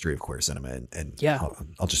 like, the history of queer cinema, and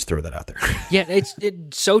I'll just throw that out there. It's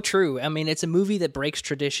so true. I mean, it's a movie that breaks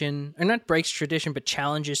tradition, or not breaks tradition, but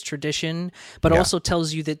challenges tradition, but also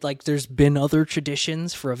tells you that, like, there's been other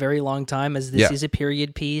traditions for a very long time, as this is a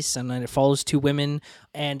period piece, and then it follows two women,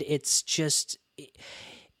 and it's just,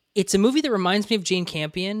 it's a movie that reminds me of Jane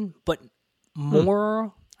Campion, but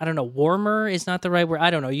more... I don't know, warmer is not the right word. I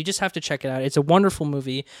don't know. You just have to check it out. It's a wonderful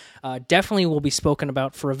movie. Definitely will be spoken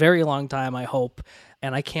about for a very long time, I hope.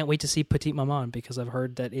 And I can't wait to see Petite Maman, because I've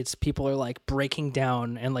heard that people are, like, breaking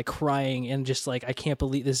down and, like, crying and just, like, I can't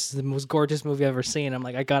believe this is the most gorgeous movie I've ever seen. I'm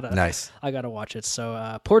like, I gotta watch it.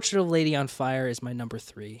 So Portrait of a Lady on Fire is my number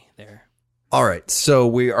 3 there. All right. So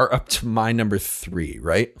we are up to my number 3,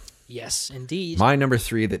 right? Yes, indeed. My number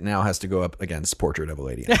 3 that now has to go up against Portrait of a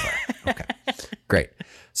Lady on Fire. Okay, great.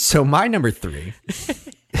 So my number 3,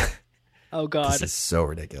 oh God, this is so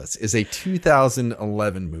ridiculous, is a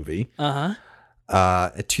 2011 movie.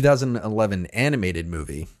 A 2011 animated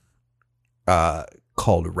movie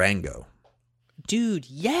called Rango. Dude,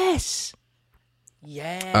 yes.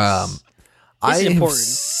 I have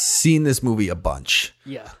seen this movie a bunch.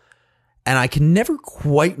 Yeah. And I can never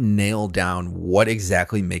quite nail down what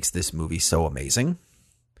exactly makes this movie so amazing.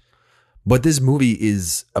 But this movie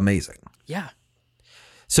is amazing. Yeah.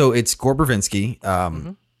 So it's Gore Verbinski,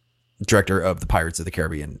 director of the Pirates of the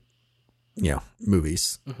Caribbean,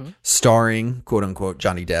 movies, starring, quote unquote,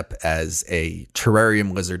 Johnny Depp as a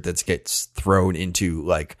terrarium lizard that gets thrown into,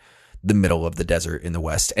 like, the middle of the desert in the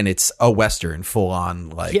West. And it's a Western, full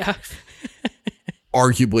on, like,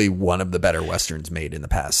 arguably one of the better Westerns made in the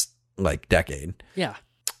past, like, decade. Yeah.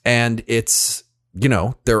 And it's,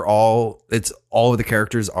 all of the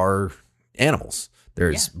characters are animals.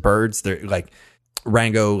 There's birds. They're, like,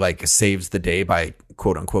 Rango, like, saves the day by,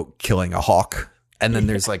 quote unquote, killing a hawk. And then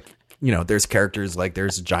there's, like, there's characters, like,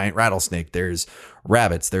 there's a giant rattlesnake, there's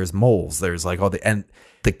rabbits, there's moles, there's, like, and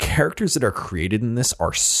the characters that are created in this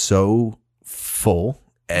are so full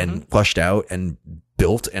and fleshed out and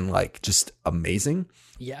built and, like, just amazing.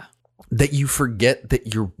 Yeah. That you forget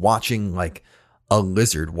that you're watching, like, a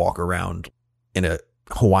lizard walk around in a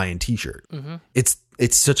Hawaiian t-shirt.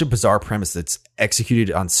 It's such a bizarre premise that's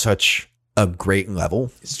executed on such a great level.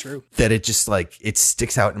 It's true. That it just, like, it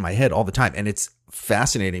sticks out in my head all the time. And it's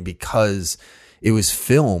fascinating because it was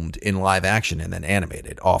filmed in live action and then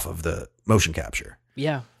animated off of the motion capture.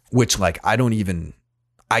 Yeah. Which, like, I can't even,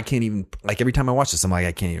 like, every time I watch this, I'm like,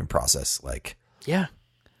 I can't even process, like,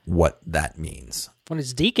 what that means. When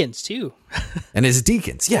it's Deakins too. And it's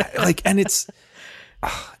Deakins. Yeah. Like, and it's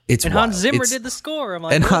and wild. Hans Zimmer did the score. I'm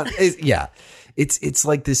like, and it's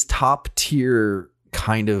like this top tier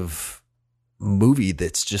kind of movie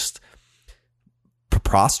that's just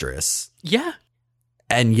preposterous. Yeah.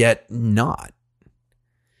 And yet not.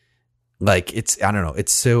 Like I don't know.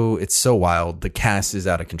 It's so wild. The cast is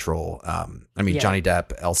out of control. Johnny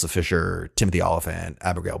Depp, Elsa Fisher, Timothy Olyphant,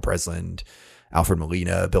 Abigail Breslin, Alfred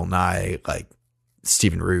Molina, Bill Nye, like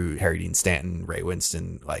Stephen Root, Harry Dean Stanton, Ray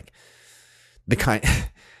Winston, like the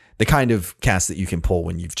kind of cast that you can pull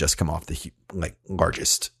when you've just come off the like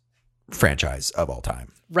largest franchise of all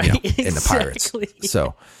time, right? Exactly. In the Pirates.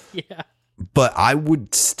 So, yeah. But I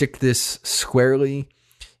would stick this squarely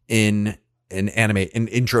in an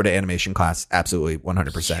intro to animation class. Absolutely.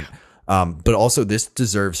 100%. But also this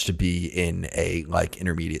deserves to be in a like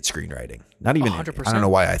intermediate screenwriting, not even, 100%. I don't know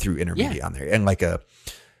why I threw intermediate on there, and like a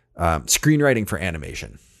screenwriting for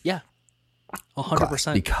animation. Yeah.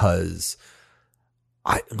 100%. Because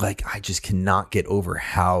I just cannot get over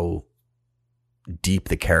how deep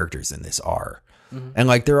the characters in this are. Mm-hmm. And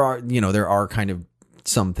like, there are kind of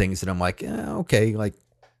some things that I'm like, okay, like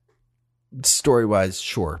story wise,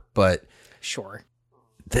 sure. But sure.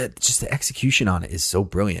 Just the execution on it is so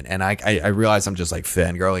brilliant. And I realize I'm just like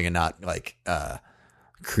fangirling and not like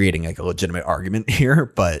creating like a legitimate argument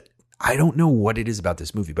here, but I don't know what it is about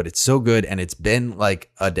this movie, but it's so good. And it's been like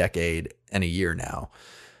a decade and a year now.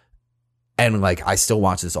 And like, I still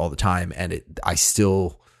watch this all the time, and I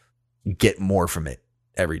still get more from it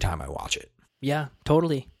every time I watch it. Yeah,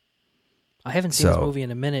 totally. I haven't seen this movie in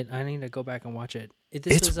a minute. I need to go back and watch it.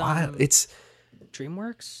 It's wild. It's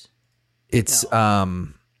DreamWorks. It's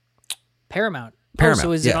Paramount. Paramount.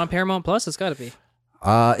 So is it on Paramount Plus? It's got to be.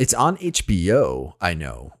 It's on HBO. I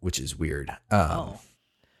know, which is weird.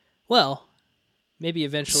 Well, maybe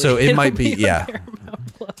eventually. So it might be yeah.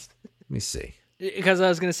 Paramount Plus. Let me see. Because I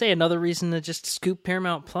was going to say another reason to just scoop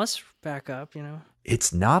Paramount Plus back up.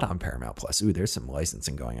 It's not on Paramount Plus. Ooh, there's some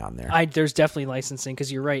licensing going on there. There's definitely licensing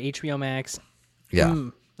because you're right. HBO Max. Yeah.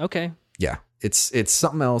 Okay. Yeah. It's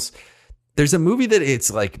something else. There's a movie that it's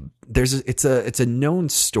like it's a known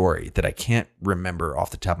story that I can't remember off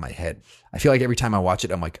the top of my head. I feel like every time I watch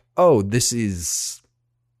it, I'm like, oh, this is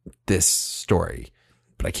this story,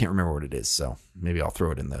 but I can't remember what it is. So maybe I'll throw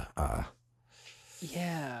it in the.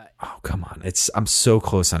 Yeah. Oh, come on! I'm so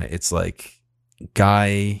close on it. It's like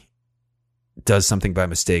guy does something by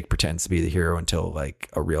mistake, pretends to be the hero until like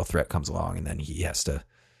a real threat comes along, and then he has to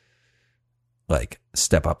like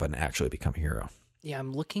step up and actually become a hero. Yeah,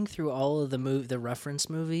 I'm looking through all of the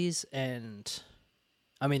reference movies, and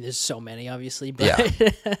I mean, there's so many, obviously, but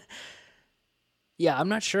yeah, yeah, I'm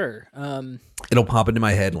not sure. It'll pop into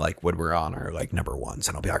my head like when we're on our like number ones,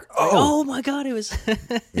 and I'll be like, oh my god, it was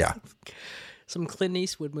yeah, some Clint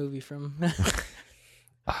Eastwood movie from.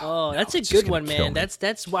 Oh, that's a good one, man.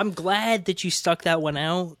 That's. I'm glad that you stuck that one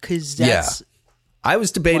out because that's. Yeah. I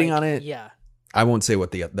was debating on it. Yeah. I won't say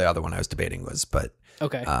what the other one I was debating was, but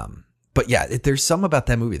okay. But yeah, there's some about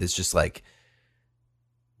that movie that's just like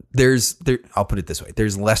I'll put it this way: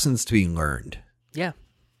 there's lessons to be learned. Yeah.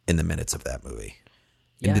 In the minutes of that movie,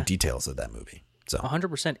 in the details of that movie. So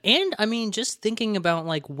 100%. And I mean, just thinking about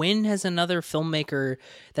like when has another filmmaker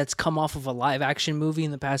that's come off of a live action movie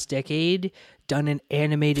in the past decade done an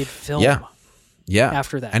animated film? Yeah. Yeah.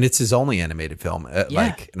 After that. And it's his only animated film.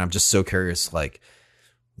 Like, and I'm just so curious, like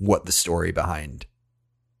what the story behind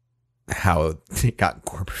how they got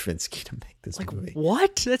Gore Verbinski to make this movie.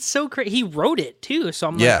 What? That's so crazy. He wrote it too. So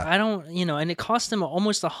I'm like, I don't, and it cost him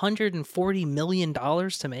almost $140 million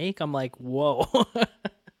to make. I'm like, whoa.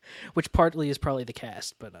 Which partly is probably the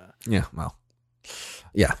cast, but yeah, well,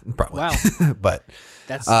 yeah, probably. Wow. But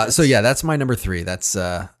that's so yeah, that's my number 3. That's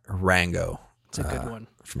Rango. It's a good one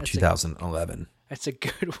from 2011. That's a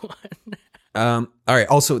good one. All right.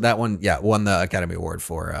 Also, that one, won the Academy Award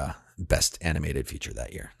for Best Animated Feature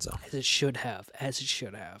that year. So as it should have.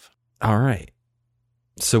 All right.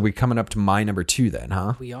 So we're coming up to my number 2 then,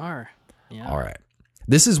 huh? We are. Yeah. All right.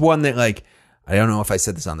 This is one that like. I don't know if I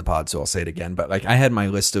said this on the pod, so I'll say it again. But like I had my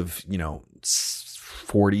list of,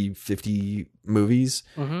 40, 50 movies.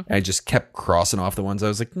 Mm-hmm. I just kept crossing off the ones I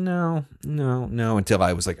was like, no, until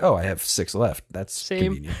I was like, oh, I have 6 left. That's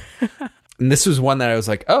convenient. And this was one that I was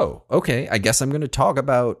like, oh, okay, I guess I'm going to talk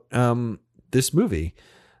about this movie.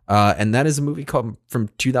 And that is a movie from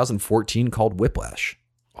 2014 called Whiplash.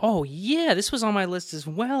 Oh, yeah. This was on my list as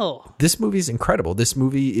well. This movie is incredible. This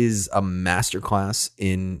movie is a masterclass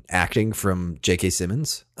in acting from J.K.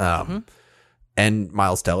 Simmons and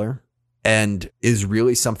Miles Teller, and is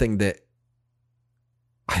really something that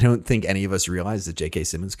I don't think any of us realized that J.K.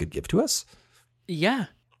 Simmons could give to us. Yeah.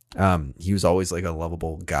 He was always like a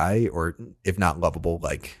lovable guy, or if not lovable,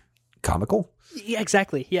 like comical. Yeah,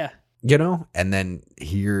 exactly. Yeah. you know, and then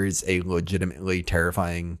here's a legitimately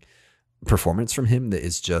terrifying performance from him that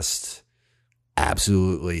is just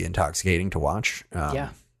absolutely intoxicating to watch.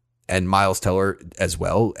 And Miles Teller as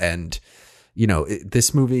well. And, you know,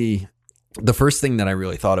 this movie, the first thing that I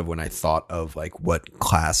really thought of when I thought of like what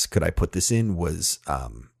class could I put this in was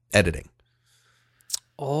editing.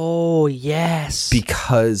 Oh, yes.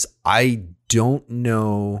 Because I don't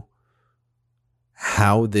know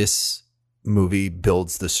how this movie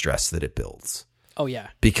builds the stress that it builds. Oh, yeah.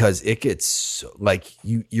 Because it gets so, like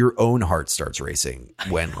your own heart starts racing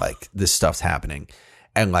when like this stuff's happening.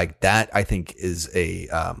 And like that, I think is a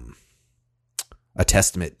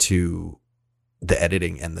testament to the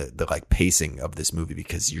editing and the like pacing of this movie,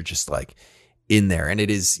 because you're just like in there. And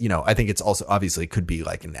it is, you know, I think it's also obviously could be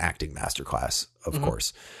like an acting masterclass, of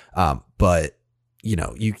course. But you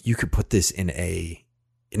know, you could put this in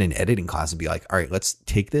an editing class and be like, all right, let's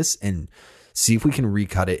take this and see if we can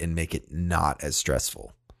recut it and make it not as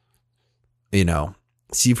stressful. You know,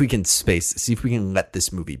 see if we can let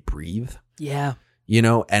this movie breathe. Yeah. You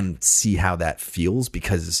know, and see how that feels,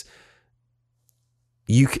 because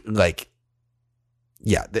you can, like,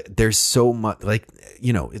 yeah, there's so much, like,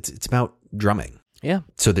 you know, it's about drumming. Yeah.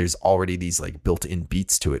 So there's already these like built-in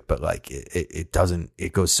beats to it, but like it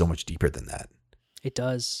goes so much deeper than that. It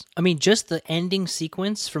does. I mean, just the ending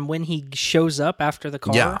sequence from when he shows up after the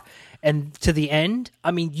car and to the end.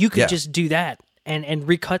 I mean, you could just do that and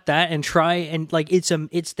recut that and try, and like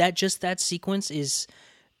that sequence is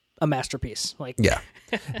a masterpiece. Like, yeah,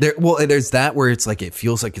 there's that where it's like it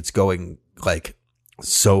feels like it's going like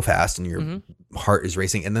so fast and your heart is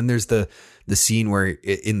racing, and then there's the scene where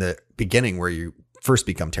in the beginning where you first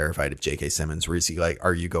become terrified of J.K. Simmons, where you see like,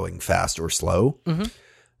 are you going fast or slow?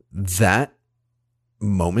 That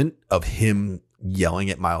moment of him yelling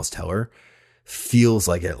at Miles Teller feels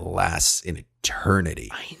like it lasts an eternity.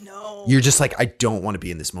 I know. You're just like, I don't want to be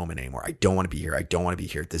in this moment anymore. I don't want to be here. I don't want to be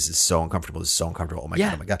here. This is so uncomfortable. This is so uncomfortable. Oh my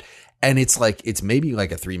God. Oh my God. And it's like, it's maybe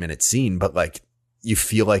like a 3-minute scene, but like you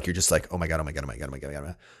feel like you're just like, oh my God, oh my God, oh my God, oh my God, oh my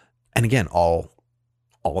God. And again, all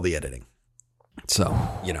the editing. So,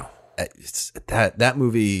 you know, it's that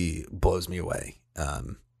movie blows me away.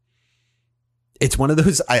 It's one of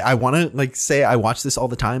those, I want to like say I watch this all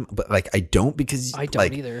the time, but like I don't, because I don't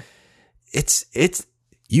like, either. It's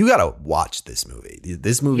you got to watch this movie.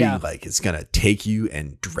 This movie like it's going to take you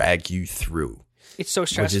and drag you through. It's so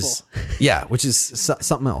stressful. Which is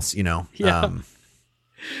something else, you know. Yeah.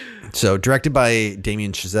 So directed by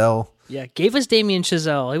Damien Chazelle. Yeah, gave us Damien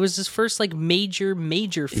Chazelle. It was his first like major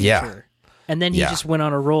feature. Yeah. And then he just went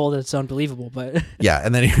on a roll that's unbelievable, but yeah,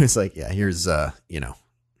 and then he was like, yeah, here's you know,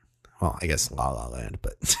 well, I guess La La Land,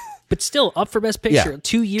 but still up for Best Picture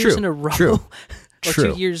 2 years in a row. True. Or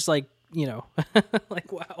 2 years, like, you know,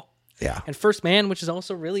 like, wow. Yeah. And First Man, which is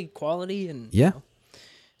also really quality, and yeah. You know,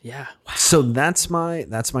 yeah. Wow. So that's my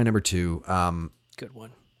number 2. Good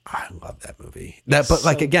one. I love that movie. But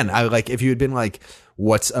like, again, I like, if you had been like,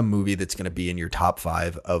 what's a movie that's going to be in your top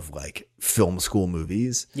 5 of like film school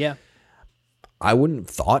movies? Yeah. I wouldn't have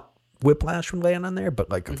thought Whiplash would land on there, but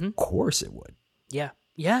like, of course it would. Yeah.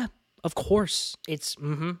 Yeah. Of course. It's,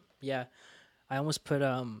 yeah. I almost put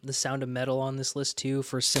The Sound of Metal on this list too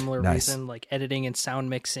for a similar reason, like editing and sound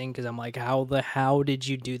mixing, because I'm like, how did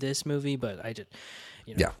you do this movie? But I did,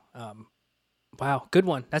 you know. Yeah. Wow, good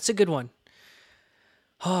one. That's a good one.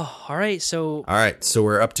 Oh, all right. So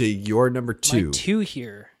we're up to your number 2. My 2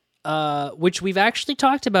 here, which we've actually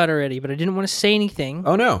talked about already, but I didn't want to say anything.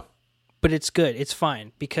 Oh no. But it's good. It's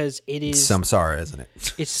fine because it is Samsara, isn't it?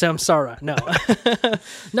 It's Samsara. No,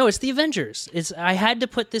 no, it's the Avengers. I had to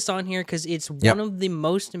put this on here because it's one of the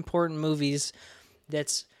most important movies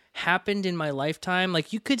that's happened in my lifetime.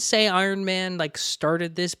 Like, you could say Iron Man like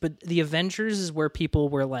started this, but the Avengers is where people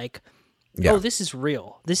were like, oh, this is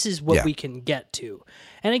real. This is what we can get to.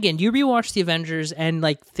 And again, you rewatch the Avengers and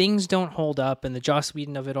like things don't hold up, and the Joss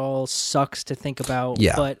Whedon of it all sucks to think about.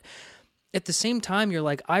 Yeah. But at the same time, you're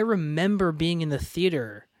like, I remember being in the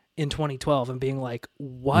theater in 2012 and being like,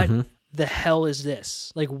 what the hell is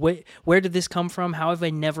this? Like, where did this come from? How have I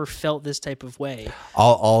never felt this type of way?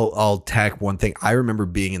 I'll tack one thing. I remember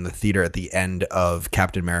being in the theater at the end of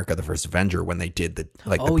Captain America: The First Avenger when they did the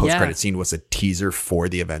post-credit scene was a teaser for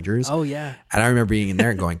the Avengers. Oh yeah. And I remember being in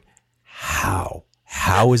there and going, how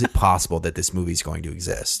is it possible that this movie's going to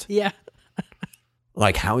exist? Yeah.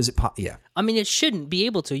 Like, how is it yeah. I mean, it shouldn't be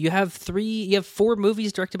able to. You have 4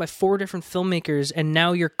 movies directed by 4 different filmmakers, and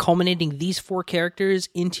now you're culminating these 4 characters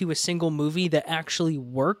into a single movie that actually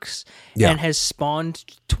works and has spawned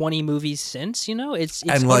 20 movies since, you know? It's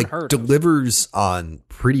and like delivers on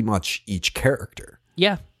pretty much each character.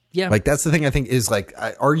 Yeah. Yeah. Like that's the thing I think is like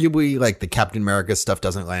arguably like the Captain America stuff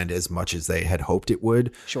doesn't land as much as they had hoped it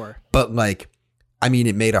would. Sure. But like, I mean,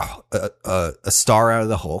 it made a star out of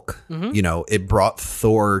the Hulk. Mm-hmm. You know, it brought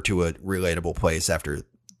Thor to a relatable place after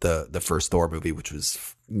the first Thor movie, which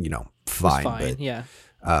was, you know, fine. But, yeah.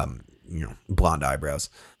 you know, blonde eyebrows.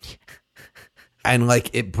 And like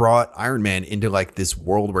it brought Iron Man into like this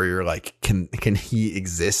world where you're like, can he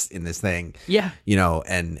exist in this thing? Yeah. You know,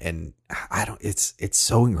 and I don't, it's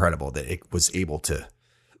so incredible that it was able to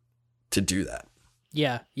do that.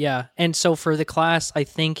 Yeah. Yeah. And so for the class, I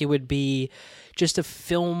think it would be just a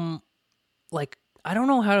film, like, I don't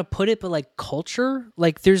know how to put it, but like culture,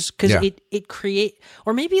 like there's, cause it create,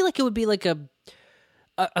 or maybe like it would be like a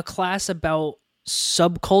class about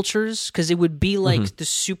subcultures. Cause it would be like the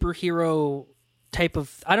superhero type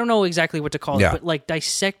of, I don't know exactly what to call it, but like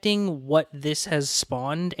dissecting what this has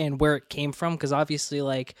spawned and where it came from. Cause obviously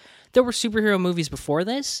like there were superhero movies before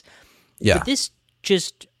this, but this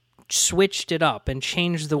just switched it up and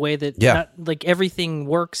changed the way that like everything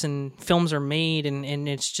works and films are made, and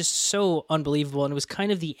it's just so unbelievable. And it was kind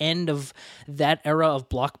of the end of that era of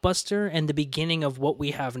blockbuster and the beginning of what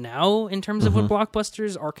we have now in terms of what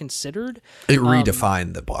blockbusters are considered. It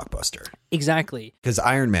redefined the blockbuster. Exactly. Because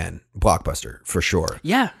Iron Man, blockbuster for sure.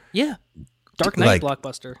 Yeah. Dark Knight, like,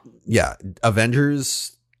 blockbuster. Yeah.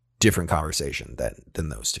 Avengers, different conversation than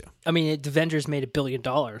those two. I mean, Avengers made $1 billion.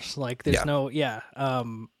 Like there's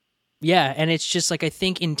yeah, and it's just like I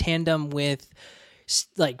think in tandem with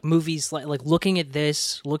like movies like looking at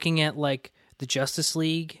this, looking at like the Justice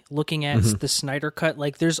League, looking at the Snyder Cut,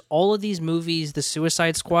 like there's all of these movies, the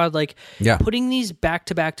Suicide Squad, like putting these back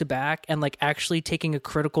to back to back and like actually taking a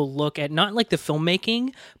critical look at not like the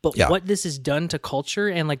filmmaking, but what this has done to culture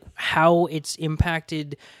and like how it's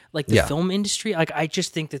impacted like the film industry. Like I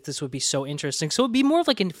just think that this would be so interesting. So it'd be more of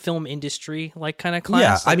like a film industry like kind of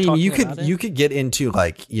class. Yeah, like, I mean you could get into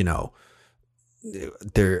like, you know,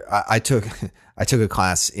 I took a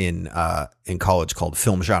class in college called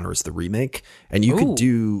Film Genres the Remake, and you could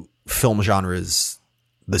do film genres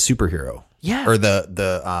the superhero. Yeah. Or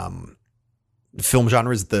the film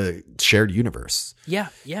genres the shared universe. Yeah.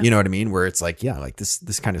 You know what I mean? Where it's like, like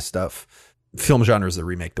this kind of stuff. Film Genres the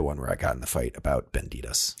Remake, the one where I got in the fight about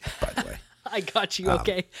Banditas, by the way. I got you.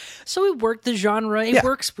 Okay. So it worked the genre. It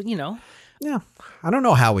works, you know. Yeah. I don't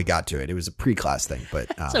know how we got to it. It was a pre-class thing,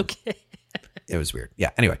 but it's okay. It was weird. Yeah.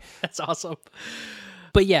 Anyway, that's awesome.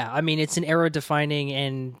 But yeah, I mean, it's an era-defining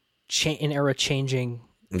and an era-changing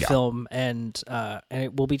film, and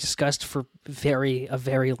it will be discussed for a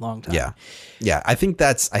very long time. Yeah. I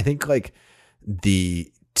think like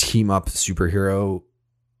the team-up superhero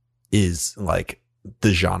is like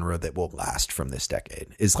the genre that will last from this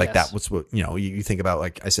decade. Is like that was what, you know, you think about,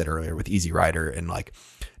 like I said earlier, with Easy Rider and like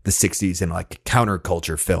the 60s and like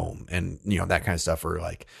counterculture film and, you know, that kind of stuff, or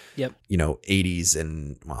like, you know, 80s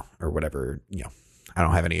and or whatever, you know, I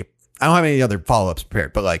don't have any other follow-ups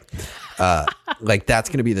prepared, but like, like that's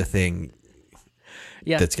going to be the thing.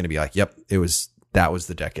 Yeah. That's going to be like, that was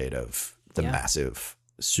the decade of the massive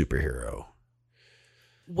superhero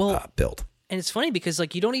build. And it's funny because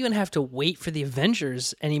like you don't even have to wait for the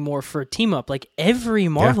Avengers anymore for a team up. Like every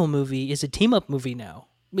Marvel movie is a team up movie now.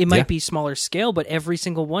 It might be smaller scale, but every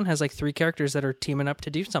single one has like 3 characters that are teaming up to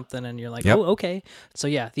do something, and you're like, oh, okay. So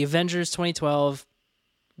yeah, the Avengers 2012.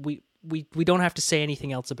 We don't have to say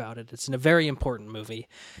anything else about it. It's a very important movie,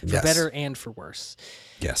 for better and for worse.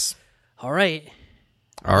 Yes. All right.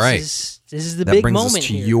 This is the big moment. That brings us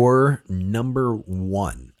to your number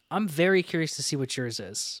 1. I'm very curious to see what yours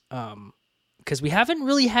is, because we haven't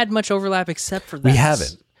really had much overlap except for that. We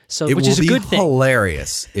haven't. So, which is a good thing. It will be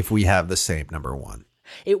hilarious if we have the same number 1.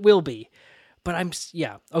 It will be, but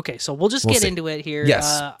okay. So we'll just get into it here.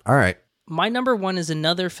 Yes. All right. My number 1 is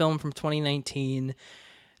another film from 2019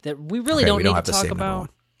 that we really don't need to talk about.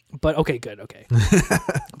 But okay, good. Okay.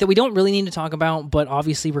 That we don't really need to talk about, but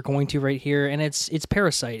obviously we're going to right here, and it's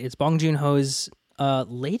Parasite. It's Bong Joon-ho's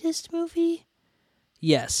latest movie.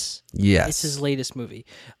 Yes. It's his latest movie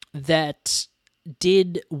that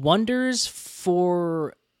did wonders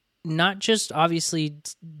for not just obviously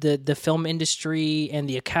the film industry and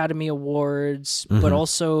the Academy Awards, but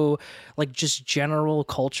also like just general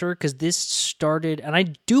culture, because this started, and I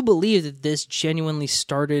do believe that this genuinely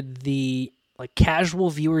started the like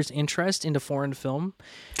casual viewers' interest into foreign film.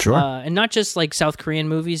 Sure. And not just like South Korean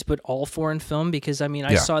movies, but all foreign film, because I mean,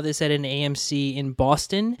 I saw this at an AMC in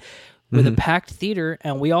Boston with a packed theater,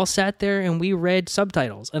 and we all sat there and we read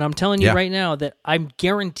subtitles. And I'm telling you right now that I'm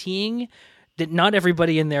guaranteeing that not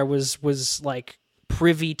everybody in there was like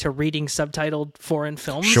privy to reading subtitled foreign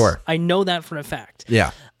films. Sure. I know that for a fact.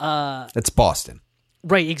 Yeah. It's Boston.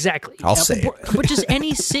 Right, exactly. I'll say it. But just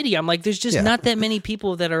any city, I'm like, there's just not that many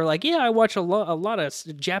people that are like, yeah, I watch a lot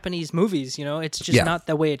of Japanese movies. It's just not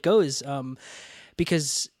the way it goes.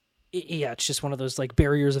 Because it's just one of those like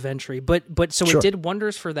barriers of entry. But so Sure. it did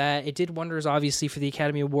wonders for that. It did wonders, obviously, for the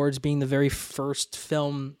Academy Awards being the very first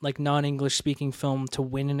film, like non-English speaking film, to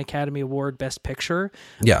win an Academy Award Best Picture.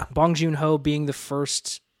 Yeah. Bong Joon-ho being the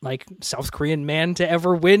first like South Korean man to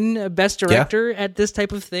ever win Best Director at this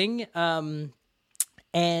type of thing.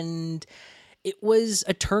 And it was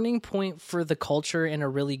a turning point for the culture in a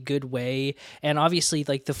really good way. And obviously,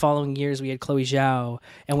 like the following years, we had Chloe Zhao,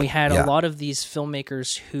 and we had a lot of these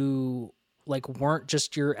filmmakers who like weren't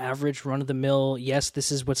just your average run of the mill. Yes,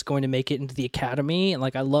 this is what's going to make it into the Academy. And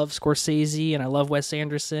like, I love Scorsese and I love Wes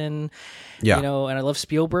Anderson, and I love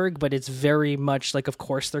Spielberg, but it's very much like, of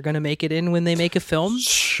course, they're going to make it in when they make a film.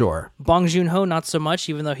 Sure. Bong Joon-ho, not so much,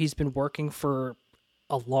 even though he's been working for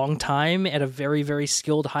a long time at a very, very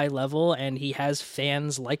skilled high level, and he has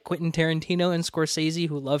fans like Quentin Tarantino and Scorsese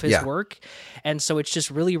who love his work. And so it's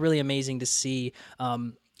just really, really amazing to see.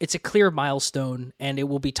 It's a clear milestone, and it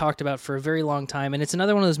will be talked about for a very long time. And it's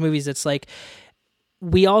another one of those movies that's like,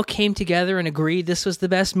 we all came together and agreed this was the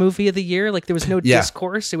best movie of the year. Like, there was no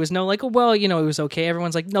discourse. It was no like, oh, well, it was okay.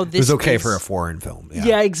 Everyone's like, no, this It was okay is... for a foreign film.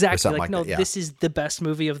 Yeah, exactly. Like no, that, this is the best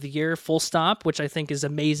movie of the year, full stop, which I think is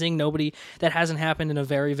amazing. That hasn't happened in a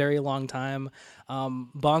very, very long time.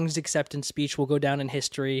 Bong's acceptance speech will go down in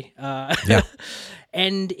history.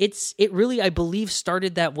 And it really, I believe,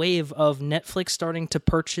 started that wave of Netflix starting to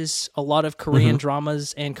purchase a lot of Korean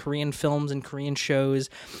dramas and Korean films and Korean shows,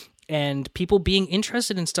 and people being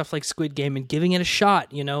interested in stuff like Squid Game and giving it a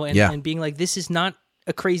shot, and being like, this is not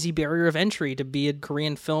a crazy barrier of entry to be a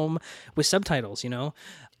Korean film with subtitles,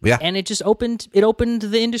 Yeah. And it just opened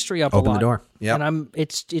the industry up a lot. Open the door. Yeah. And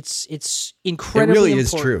it's incredibly important. It really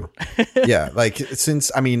is true. Yeah. Like, since,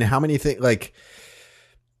 how many things, like,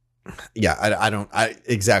 yeah, I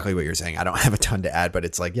exactly what you're saying. I don't have a ton to add, but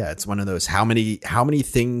it's like, it's one of those, how many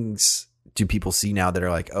things do people see now that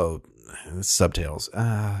are like, oh, subtitles,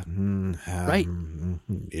 right.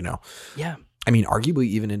 Yeah. Arguably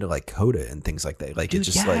even into like Coda and things like that. Like, it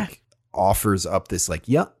just like offers up this like,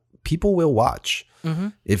 people will watch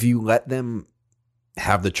if you let them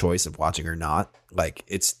have the choice of watching or not. Like,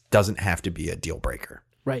 it doesn't have to be a deal breaker,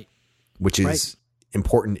 right? Which is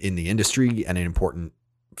important in the industry and important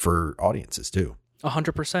for audiences too.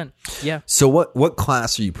 100%. Yeah. So what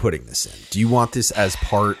class are you putting this in? Do you want this as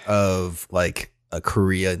part of like a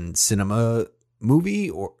Korean cinema movie,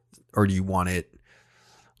 or do you want it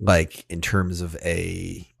like in terms of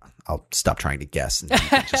I'll stop trying to guess. And you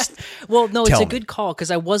can just well, no, it's a good call,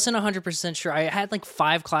 because I wasn't 100% sure. I had like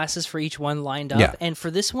 5 classes for each one lined up. And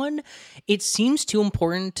for this one, it seems too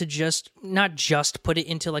important to not just put it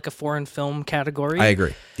into like a foreign film category. I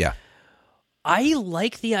agree. Yeah. I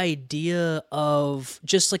like the idea of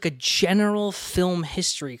just like a general film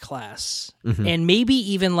history class, and maybe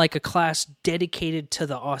even like a class dedicated to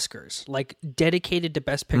the Oscars, like dedicated to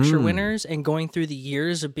Best Picture winners, and going through the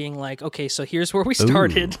years of being like, okay, so here's where we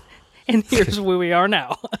started and here's where we are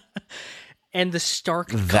now. And the stark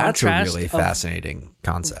contrast. That's a really fascinating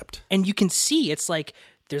concept. And you can see it's like,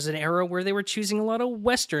 there's an era where they were choosing a lot of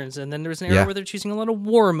Westerns, and then there's an era where they're choosing a lot of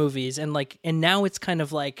war movies, and now it's kind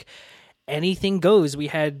of like, anything goes. We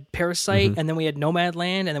had Parasite, and then we had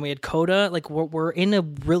Nomadland, and then we had Coda. Like, we're in a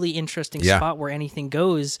really interesting spot where anything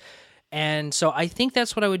goes. And so I think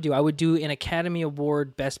that's what I would do. I would do an Academy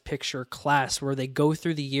Award Best Picture class where they go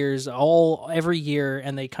through the years every year,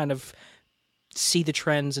 and they kind of see the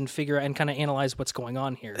trends and figure out and kind of analyze what's going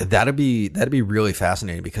on here. That'd be really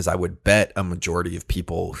fascinating, because I would bet a majority of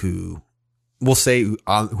people who will say who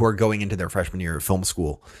are going into their freshman year of film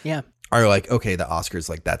school are like, okay, the Oscars,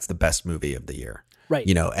 like, that's the best movie of the year. Right.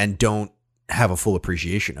 And don't have a full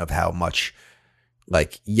appreciation of how much,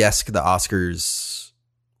 like, yes, the Oscars,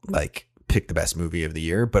 like, pick the best movie of the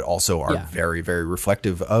year, but also are very, very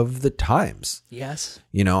reflective of the times. Yes.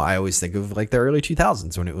 I always think of like the early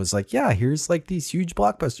 2000s when it was like, here's like these huge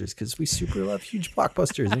blockbusters, because we super love huge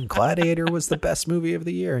blockbusters, and Gladiator was the best movie of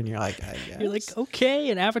the year. And you're like, I guess. You're like, okay.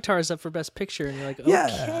 And Avatar is up for Best Picture. And you're like,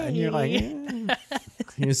 okay. And you're like,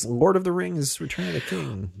 here's Lord of the Rings, Return of the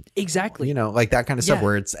King. Exactly. Like that kind of stuff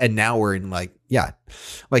where and now we're in like,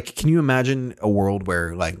 like, can you imagine a world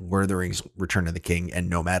where like Lord of the Rings, Return of the King, and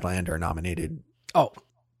Nomadland are nominated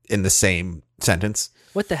in the same sentence?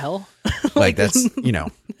 What the hell? Like, that's,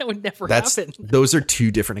 that would never happen. Those are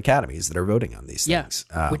 2 different academies that are voting on these things.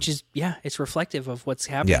 Which is, it's reflective of what's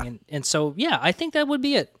happening. And so, I think that would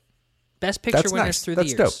be it. Best Picture winners through the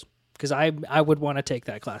years. Dope. Because I would want to take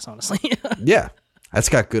that class, honestly. Yeah. That's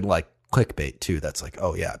got good, like, clickbait too. That's like,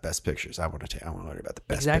 oh yeah, best pictures. I want to learn about the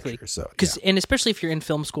best pictures. So and especially if you're in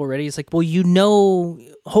film school already, it's like, well,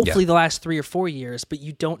 hopefully the last 3 or 4 years, but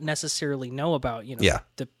you don't necessarily know about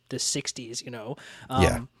the 60s.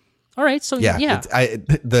 All right, so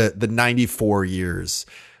the 94 years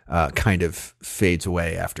kind of fades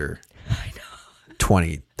away after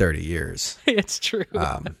 20, 30 years. It's true.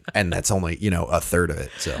 And that's only, a third of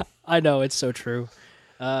it. So I know, it's so true.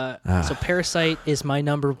 So Parasite is my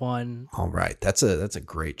number one. All right. That's a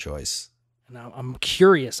great choice. And I'm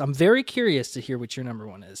curious. I'm very curious to hear what your number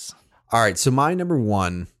one is. All right. So my number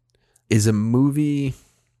one is a movie.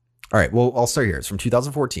 All right. Well, I'll start here. It's from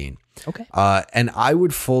 2014. Okay. And I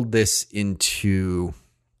would fold this into,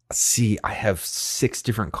 I have 6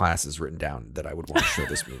 different classes written down that I would want to show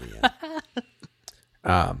this movie in.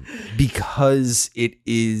 Because it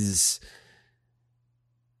is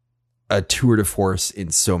a tour de force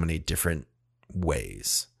in so many different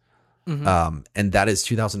ways. Mm-hmm. And that is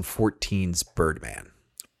 2014's Birdman.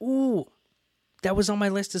 Ooh, that was on my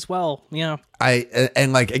list as well. Yeah.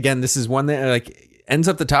 And again, this is one that ends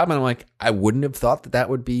up the top, and I'm like, I wouldn't have thought that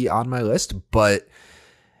would be on my list, but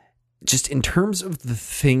just in terms of the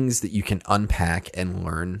things that you can unpack and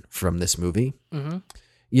learn from this movie, mm-hmm.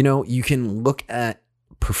 You can look at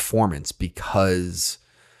performance, because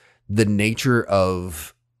the nature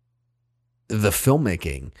of the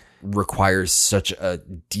filmmaking requires such a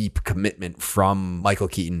deep commitment from Michael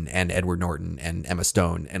Keaton and Edward Norton and Emma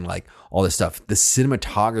Stone and all this stuff. The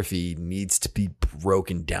cinematography needs to be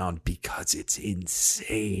broken down because it's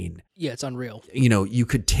insane. Yeah, it's unreal. You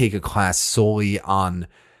could take a class solely on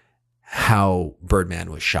how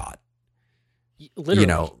Birdman was shot.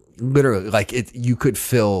 Literally, you could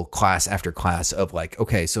fill class after class of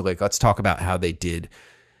okay, so let's talk about how they did.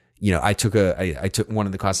 I took one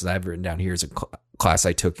of the classes I've written down here is a class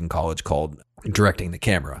I took in college called Directing the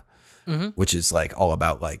Camera, mm-hmm. which is all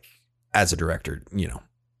about as a director,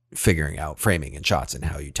 figuring out framing and shots and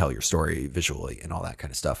how you tell your story visually and all that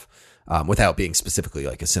kind of stuff, without being specifically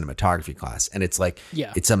a cinematography class. And it's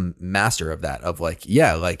it's a master of that, of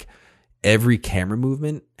every camera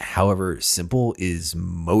movement, however simple, is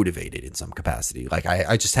motivated in some capacity.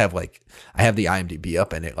 I just have I have the IMDb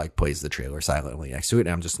up, and it plays the trailer silently next to it,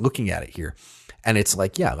 and I'm just looking at it here, and it's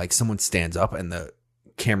someone stands up and the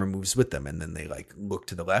camera moves with them, and then they look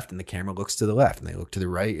to the left and the camera looks to the left, and they look to the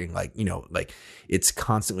right, and it's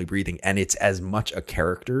constantly breathing, and it's as much a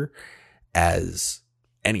character as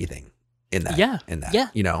anything in that.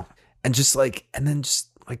 And just and then just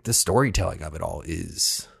the storytelling of it all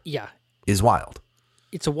is wild.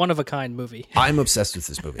 It's a one-of-a-kind movie. I'm obsessed with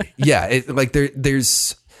this movie. Yeah,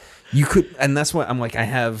 there's you could, and that's what I'm I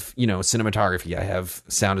have cinematography, I have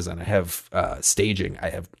sound design, I have staging,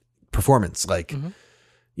 I have performance.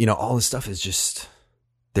 Mm-hmm. All this stuff is just,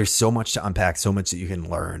 there's so much to unpack, so much that you can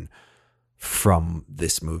learn from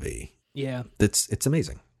this movie. Yeah, it's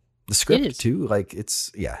amazing. The script too,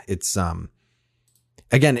 it's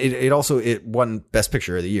again, it also won Best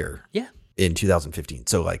Picture of the Year. Yeah, in 2015.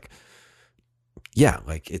 So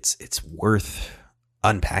it's worth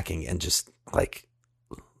unpacking and just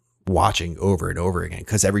watching over and over again,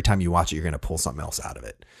 because every time you watch it, you're going to pull something else out of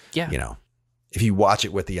it. Yeah. If you watch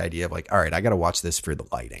it with the idea of all right, I got to watch this for the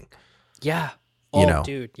lighting. Yeah. Oh,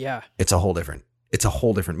 dude. Yeah. It's a whole different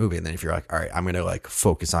movie. And then if you're all right, I'm going to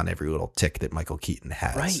focus on every little tick that Michael Keaton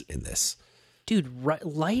has in this. Dude,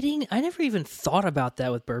 lighting? I never even thought about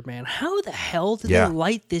that with Birdman. How the hell did they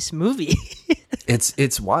light this movie?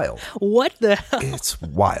 It's wild. What the hell? It's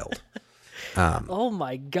wild. Oh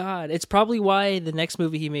my God. It's probably why the next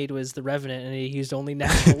movie he made was The Revenant, and he used only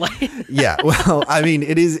natural light. Yeah. Well, I mean,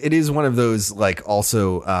 it is one of those,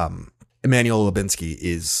 also, Emmanuel Lubensky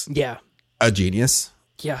is a genius.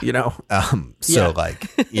 Yeah. You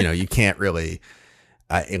can't really,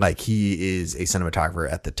 he is a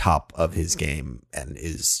cinematographer at the top of his game, and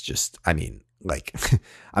is just, I'm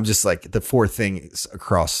just the 4 things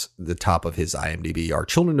across the top of his IMDb are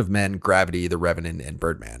Children of Men, Gravity, The Revenant, and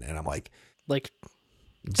Birdman. And I'm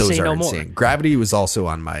those are insane. More. Gravity was also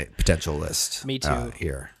on my potential list. Me too.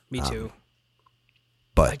 Here. Me too.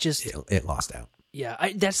 But it lost out. Yeah.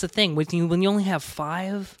 That's the thing. When you only have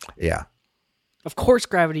 5. Yeah. Of course,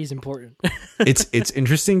 Gravity is important. It's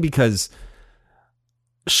interesting because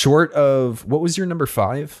short of, what was your number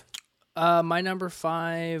 5? My number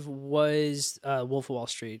 5 was Wolf of Wall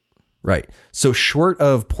Street. Right. So short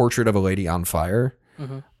of Portrait of a Lady on Fire,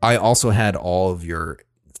 mm-hmm. I also had all of your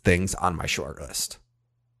things on my short list.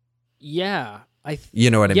 Yeah. You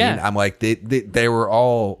know what I mean? I'm they're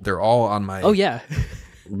all on my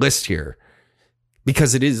list here,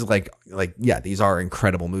 because it is these are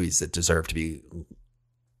incredible movies that deserve to be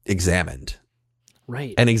examined.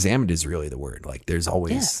 Right. And examined is really the word. Like there's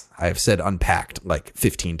always, I've said unpacked like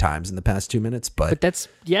 15 times in the past 2 minutes, but that's,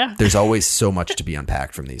 there's always so much to be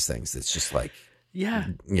unpacked from these things. It's just like,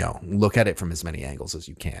 look at it from as many angles as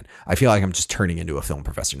you can. I feel like I'm just turning into a film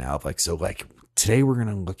professor now. Today we're going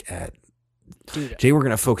to look at, today we're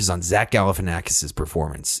going to focus on Zach Galifianakis'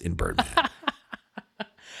 performance in Birdman.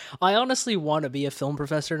 I honestly want to be a film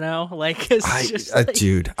professor now. Like, it's just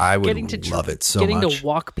dude, I would love it so much. Getting to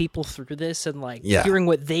walk people through this and like hearing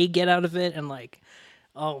what they get out of it and like,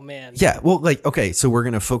 oh man. Yeah. Well, like, okay, so we're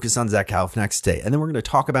going to focus on Zach Galifianakis today. And then we're going to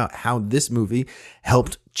talk about how this movie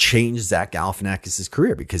helped change Zach Galifianakis'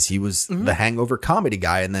 career because he was the Hangover comedy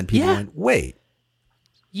guy. And then people went, wait.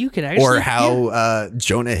 You can actually. Or how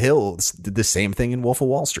Jonah Hill did the same thing in Wolf of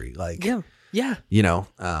Wall Street. Like, you know,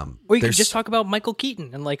 or you could just talk about Michael Keaton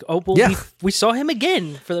and like, we saw him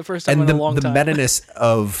again for the first time in a long time. And the meta-ness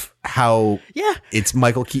of how it's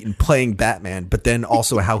Michael Keaton playing Batman, but then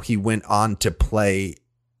also how he went on to play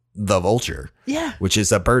the Vulture, which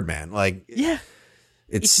is a Birdman. Like,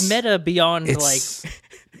 it's meta beyond like.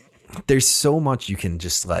 There's so much you can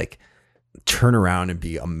just like turn around and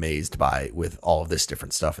be amazed by with all of this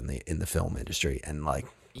different stuff in the film industry, and like.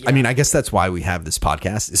 Yeah. I mean, I guess that's why we have this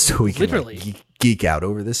podcast is so we can like, geek out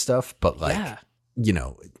over this stuff. But like, you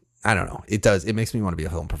know, I don't know. It makes me want to be a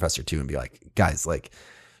film professor too and be like, guys, like,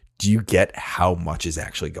 do you get how much is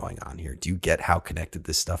actually going on here? Do you get how connected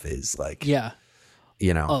this stuff is? Like,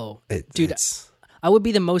 you know, dude, I would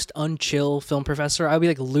be the most unchill film professor. I would be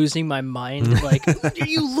like losing my mind. Like, are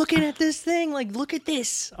you looking at this thing? Like, look at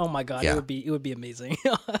this. Oh my God. It would be amazing.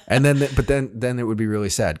 And then it would be really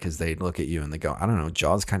sad because they'd look at you and they go, I don't know,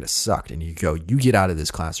 Jaws kind of sucked. And you go, you get out of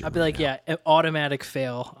this classroom. I'd be like, an automatic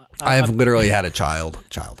fail. I've literally had a child.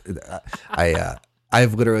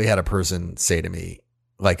 I've literally had a person say to me,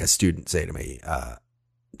 like a student say to me,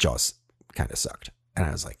 Jaws kind of sucked. And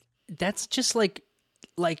I was like, that's just like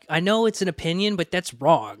I know it's an opinion, but that's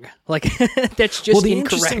wrong. Like that's just the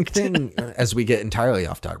incorrect. Interesting thing, as we get entirely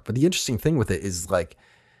off topic, but the interesting thing with it is like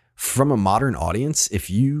from a modern audience,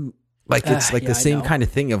 if you like, it's like the same kind of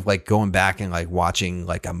thing of like going back and like watching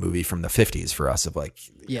like a movie from the 50s for us of like,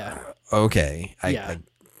 okay, I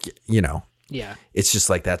you know, it's just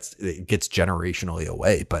like it gets generationally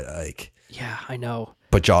away, but like, I know.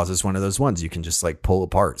 But Jaws is one of those ones you can just like pull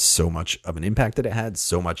apart so much of an impact that it had,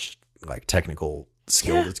 so much like technical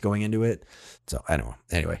skill that's going into it. So I don't know.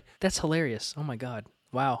 Anyway, that's hilarious. Oh my God.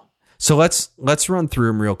 Wow. So let's run through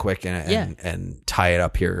them real quick and tie it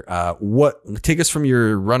up here. Take us from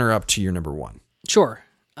your runner up to your number one. Sure.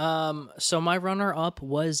 So my runner up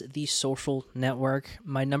was The Social Network.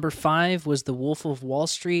 My number 5 was The Wolf of Wall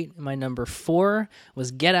Street. My number 4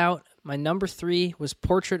 was Get Out. My number 3 was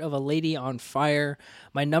Portrait of a Lady on Fire.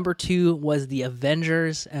 My number 2 was The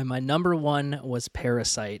Avengers, and my number 1 was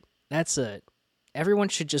Parasite. That's it. Everyone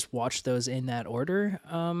should just watch those in that order,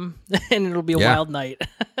 and it'll be a wild night.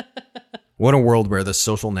 What a world where The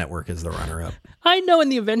Social Network is the runner-up. I know,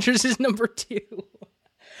 and The Avengers is number 2.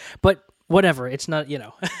 But whatever, it's not, you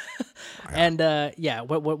know. And,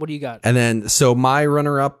 what do you got? And then, so my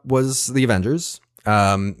runner-up was The Avengers.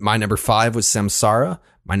 My number 5 was Samsara.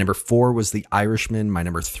 My number 4 was The Irishman. My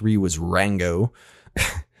number 3 was Rango.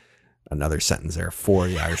 Another sentence there. 4,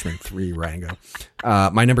 The Irishman, 3, Rango.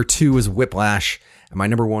 My number 2 was Whiplash. And my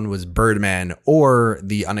number 1 was Birdman, or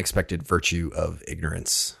The Unexpected Virtue of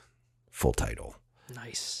Ignorance. Full title.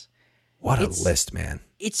 Nice. What a list, man.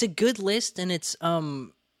 It's a good list, and it's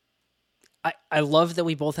I love that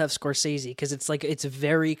we both have Scorsese, because it's like it's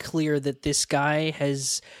very clear that this guy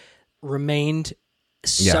has remained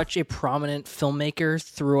such a prominent filmmaker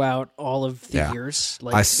throughout all of the years.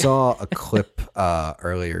 Like, I saw a clip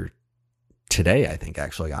earlier today, I think,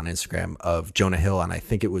 actually, on Instagram of Jonah Hill, and I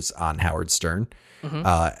think it was on Howard Stern.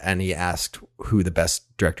 And he asked who the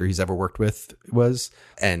best director he's ever worked with was.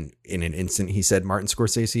 And in an instant, he said Martin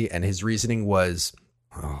Scorsese. And his reasoning was,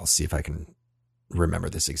 I'll see if I can remember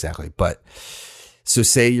this exactly. But so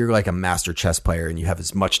say you're like a master chess player and you have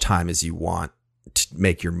as much time as you want to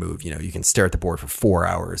make your move. You know, you can stare at the board for 4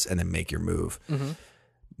 hours and then make your move.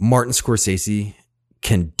 Martin Scorsese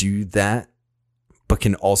can do that, but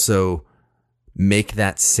can also make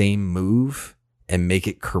that same move and make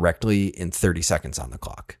it correctly in 30 seconds on the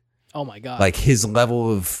clock. Oh my God. Like his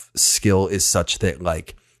level of skill is such that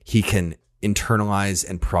like he can internalize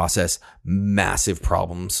and process massive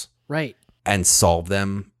problems. Right. And solve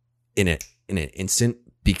them in an instant,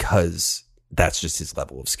 because that's just his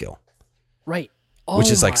level of skill. Right. Which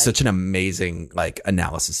is like such an amazing like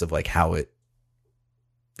analysis of like how it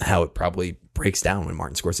probably breaks down when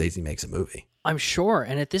Martin Scorsese makes a movie. I'm sure.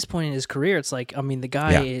 And at this point in his career, it's like, I mean, the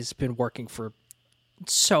guy has been working for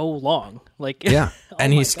so long. Like, Yeah. oh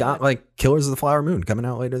And my he's God. got like Killers of the Flower Moon coming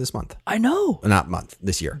out later this month. I know. Not month,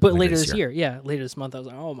 this year. But later this year. Yeah, later this month. I was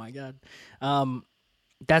like, oh my God.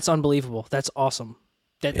 That's unbelievable. That's awesome.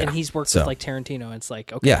 And he's worked with like Tarantino. It's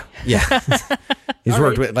like, okay. Yeah. Yeah. He's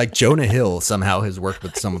worked with like Jonah Hill somehow has worked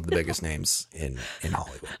with some of the biggest names in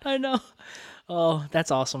Hollywood. I know. Oh,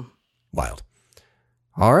 that's awesome. Wild.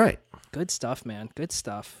 All right. Good stuff, man. Good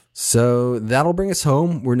stuff. So that'll bring us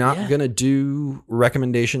home. We're not Yeah. going to do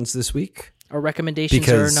recommendations this week. Our recommendations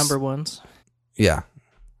Because- are number ones. Yeah.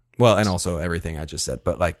 Well, and also everything I just said,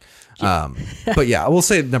 but like, but yeah, we'll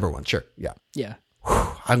say number one. Sure. Yeah. Yeah.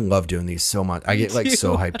 I love doing these so much. I get like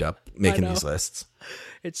so hyped up making know. these lists.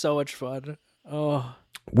 It's so much fun. Oh,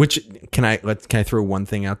 Which can I throw one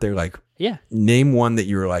thing out there? Like, yeah. name one that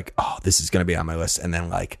you were like, oh, this is going to be on my list. And then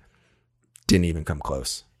like didn't even come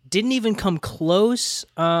close. Didn't even come close.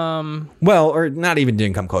 Well, or not even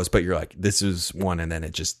didn't come close, but you're like, this is one. And then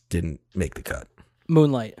it just didn't make the cut.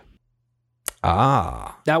 Moonlight.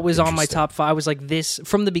 Ah, That was on my interesting. top 5. I was like, this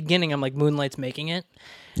from the beginning. I'm like, Moonlight's making it.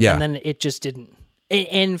 Yeah. And then it just didn't.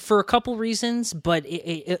 And for a couple reasons, but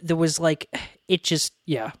there was like, it just,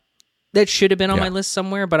 yeah. That should have been on Yeah. my list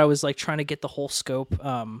somewhere, but I was like trying to get the whole scope.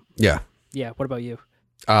 Yeah. Yeah. What about you?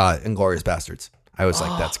 Inglourious Bastards. I was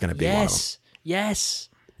like, that's going to be one of them. Yes. Yes.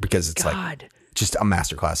 Because it's like God. just a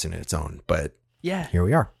masterclass in its own. But Yeah. here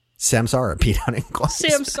we are. Samsara beat out Inglourious.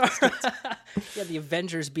 Samsara. Yeah, the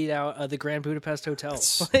Avengers beat out the Grand Budapest Hotel.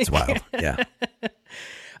 It's wild. Yeah.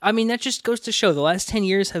 I mean, that just goes to show the last 10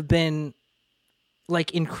 years have been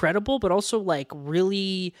like incredible, but also like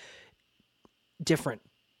really different.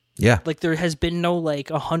 Yeah. Like there has been no like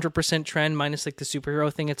 100% trend minus like the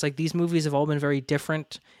superhero thing. It's like these movies have all been very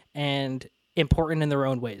different and important in their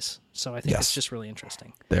own ways. So I think Yes. it's just really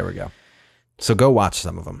interesting. There we go. So go watch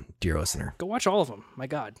some of them, dear listener. Go watch all of them. My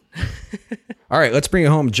God. All right, let's bring it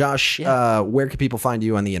home. Josh, where can people find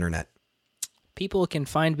you on the internet? People can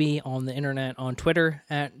find me on the internet on Twitter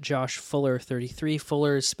at JoshFuller33.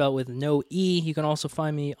 Fuller is spelled with no E. You can also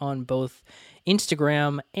find me on both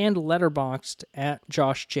Instagram and Letterboxd at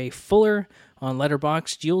Josh J. Fuller. On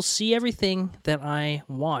Letterboxd, you'll see everything that I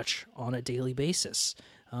watch on a daily basis.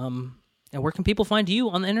 And where can people find you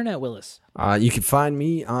on the internet, Willis? You can find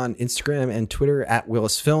me on Instagram and Twitter at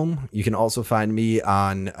WillisFilm. You can also find me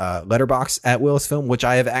on Letterboxd at WillisFilm, which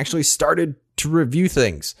I have actually started to review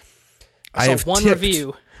things. I saw have one tipped-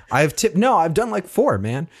 review. I have tipped. No, I've done like 4,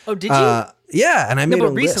 man. Oh, did you? Yeah, and I made but a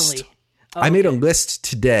list. recently. I made a list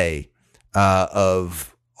today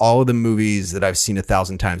of all of the movies that I've seen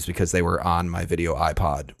 1,000 times because they were on my video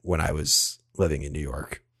iPod when I was living in New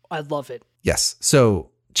York. I love it. Yes. So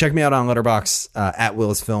check me out on Letterboxd at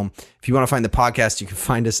WillisFilm. If you want to find the podcast, you can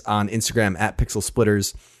find us on Instagram at Pixel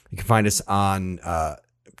Splitters. You can find us on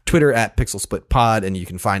Twitter at Pixel Split Pod, and you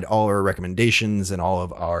can find all our recommendations and all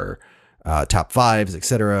of our top 5s,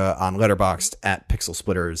 etc. on Letterboxd at Pixel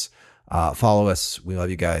Splitters. Follow us. We love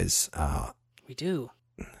you guys. We do.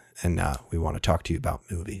 And we want to talk to you about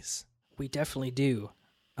movies. We definitely do.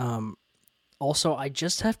 Also, I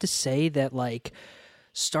just have to say that, like,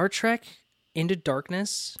 Star Trek Into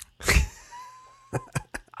Darkness.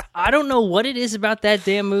 I don't know what it is about that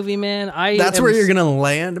damn movie, man. That's where you're gonna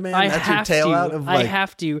land, man. I That's your have tail to. out of I like.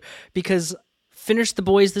 have to because finished The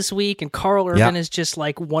Boys this week, and Carl Urban is just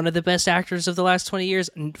like one of the best actors of the last 20 years.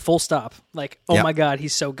 And full stop. Like, oh Yeah. my God,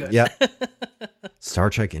 he's so good. Yeah. Star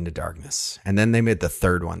Trek Into Darkness, and then they made the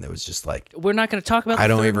third one that was just like We're not going to talk about. I the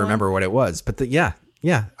don't third even one. remember what it was, but yeah.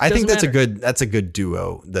 I think Doesn't that's a good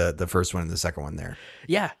duo. The first one and the second one there.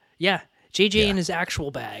 Yeah. JJ in his actual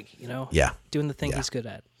bag, you know. Yeah. Doing the thing he's good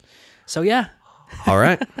at. So yeah. All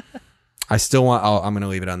right. I still want. I'm going to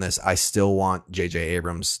leave it on this. I still want J.J.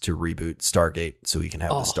 Abrams to reboot Stargate so he can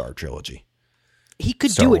have the Star trilogy. He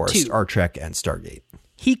could Star do Wars, it too. Star Trek, and Stargate.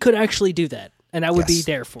 He could actually do that, and I would be Yes.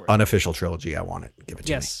 there for it. Unofficial trilogy. I want it. Give it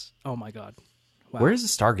to me. Yes. Oh my God. Wow. Where's the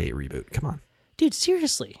Stargate reboot? Come on. Dude,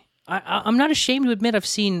 seriously. I'm not ashamed to admit I've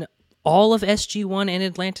seen all of SG-1 and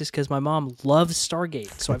Atlantis because my mom loves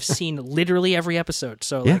Stargate. So I've seen literally every episode.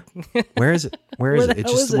 So Yeah. like, Where is it? Where is Where it? the It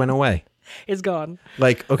hell just is it? went away. it's gone.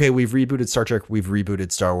 Like, okay, we've rebooted Star Trek. We've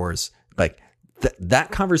rebooted Star Wars. Like that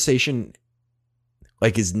conversation,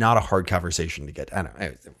 like, is not a hard conversation to get. I don't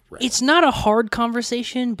know. It's not a hard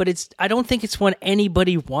conversation, but I don't think it's one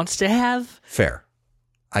anybody wants to have. Fair.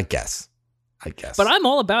 I guess. But I'm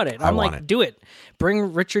all about it. I'm want like, it. do it.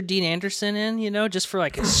 Bring Richard Dean Anderson in, you know, just for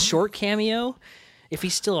like a short cameo. If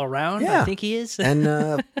he's still around, Yeah. I think he is.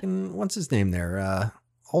 And what's his name there?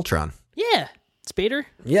 Ultron. Yeah. Spader?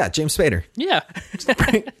 Yeah, James Spader. Yeah.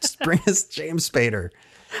 Just bring us James Spader.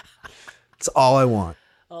 That's all I want.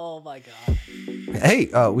 Oh my God. Hey,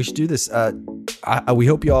 we should do this. We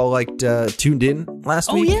hope you all tuned in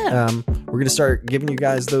last week. Yeah. We're gonna start giving you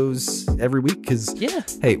guys those every week because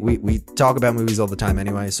hey, we talk about movies all the time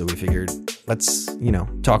anyway, so we figured let's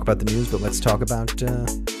talk about the news, but let's talk about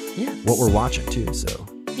what we're watching too. So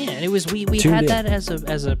yeah, and it was we had that as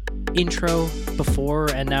a intro before,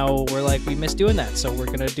 and now we're like we missed doing that, so we're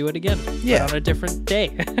gonna do it again. Yeah, but on a different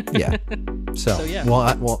day. Yeah. So yeah.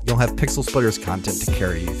 Well, you'll have Pixel Splitters content to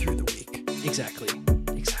carry you through the week. Exactly.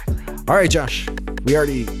 All right, Josh. We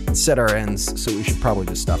already set our ends, so we should probably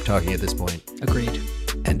just stop talking at this point. Agreed.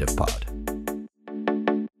 End of pod.